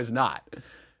because your boy's not.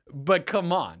 But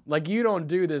come on, like you don't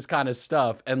do this kind of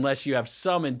stuff unless you have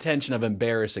some intention of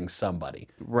embarrassing somebody.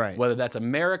 Right. Whether that's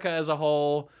America as a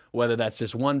whole, whether that's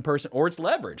just one person, or it's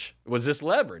leverage. Was this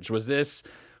leverage?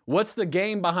 What's the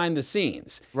game behind the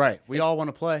scenes? Right. We all want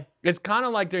to play. It's kind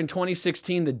of like during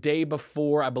 2016, the day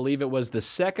before, I believe it was the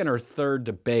second or third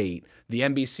debate, the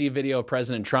NBC video of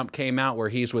President Trump came out where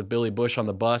he's with Billy Bush on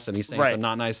the bus and he's saying Right. some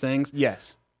not nice things.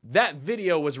 Yes. That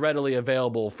video was readily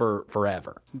available for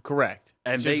forever. Correct.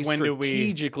 And It's they just when do we?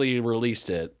 strategically released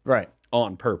it Right.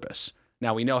 on purpose.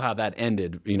 Now, we know how that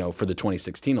ended, for the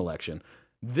 2016 election.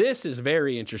 This is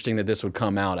very interesting that this would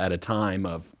come out at a time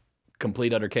of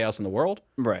complete utter chaos in the world.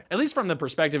 Right. At least from the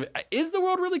perspective, is the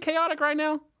world really chaotic right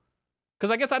now? Because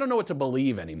I guess I don't know what to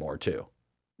believe anymore, too.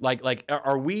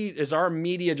 Is our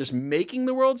media just making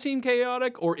the world seem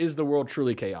chaotic, or is the world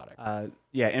truly chaotic?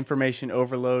 Yeah. Information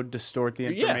overload, distort the Yeah.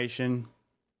 information.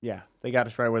 Yeah. They got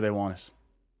us right where they want us.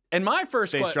 And my first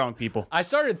Stay strong, people. I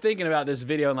started thinking about this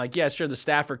video and yeah, sure, the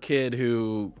staffer kid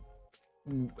who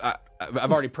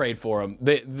I've already prayed for him.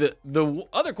 The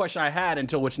other question I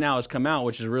had which now has come out,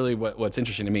 which is really what's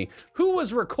interesting to me. Who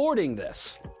was recording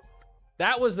this?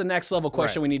 That was the next level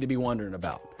question we need to be wondering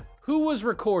about. Who was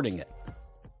recording it?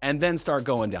 And then start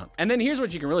going down. And then here's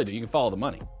what you can really do. You can follow the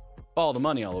money. Follow the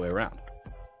money all the way around.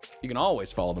 You can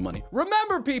always follow the money.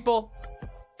 Remember, people,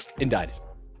 indicted.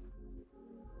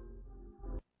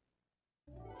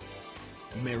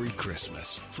 Merry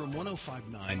Christmas from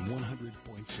 105.9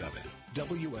 100.7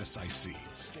 WSIC,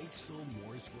 Statesville,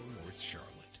 Mooresville, North Charlotte.